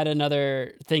add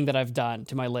another thing that I've done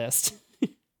to my list.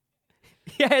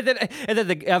 Yeah, and then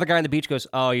the other guy on the beach goes,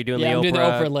 "Oh, you're doing Yeah, I'm the doing the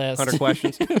Oprah list. 100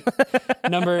 questions."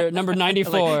 number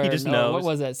 94. Like, he just knows. What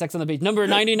was it? Sex on the Beach. Number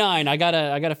 99. I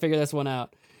gotta figure this one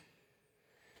out.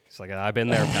 It's like, I've been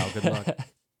there, pal. Good luck.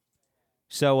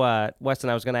 So, Weston,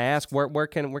 I was going to ask, where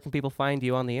can people find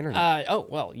you on the internet?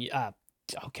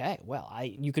 Okay. Well,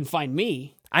 you can find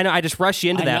me. I know, I just rushed you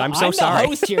into that. I'm so I'm sorry. the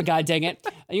host here, god dang it.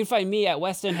 You can find me at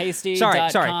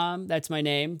westonhasty.com. That's my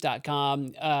name,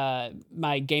 .com.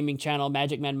 My gaming channel,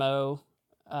 Magic Man Mo,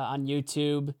 on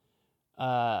YouTube.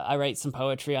 I write some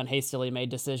poetry on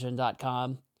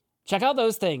hastilymadedecision.com. Check out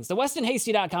those things. The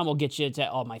westonhasty.com will get you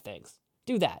to all my things.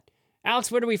 Do that.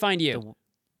 Alex, where do we find you?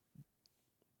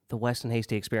 The Weston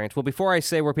Hasty Experience. Well, before I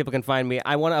say where people can find me,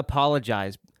 I want to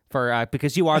apologize for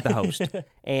because you are the host,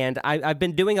 and I've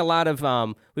been doing a lot of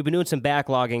we've been doing some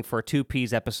backlogging for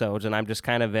 2P's episodes, and I'm just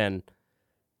kind of in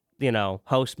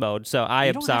host mode. So I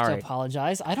am sorry. You don't have to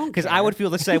apologize. I don't because care. I would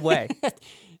feel the same way.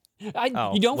 You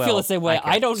don't feel the same way.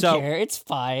 I don't care. It's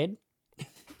fine.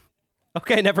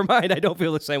 Okay, never mind. I don't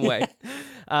feel the same way.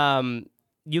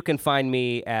 You can find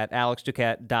me at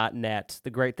alexduquette.net. The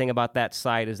great thing about that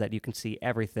site is that you can see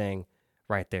everything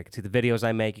right there. You can see the videos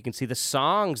I make. You can see the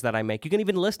songs that I make. You can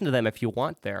even listen to them if you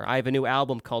want there. I have a new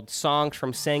album called Songs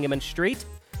from Sangamon Street.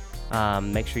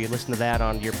 Make sure you listen to that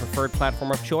on your preferred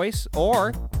platform of choice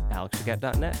or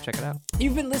alexduquette.net. Check it out.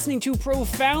 You've been listening to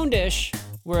Profoundish.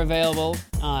 We're available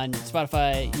on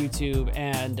Spotify, YouTube,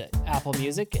 and Apple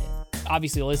Music.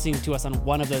 Obviously, listening to us on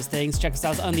one of those things. Check us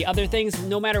out on the other things.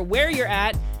 No matter where you're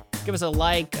at, give us a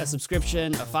like, a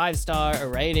subscription, a 5-star, a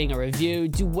rating, a review.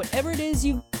 Do whatever it is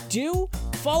you do.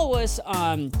 Follow us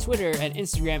on Twitter and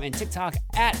Instagram and TikTok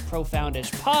at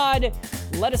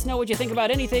ProfoundishPod. Let us know what you think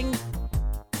about anything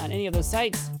on any of those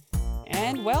sites.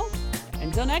 And, well,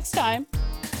 until next time.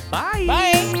 Bye.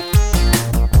 Bye.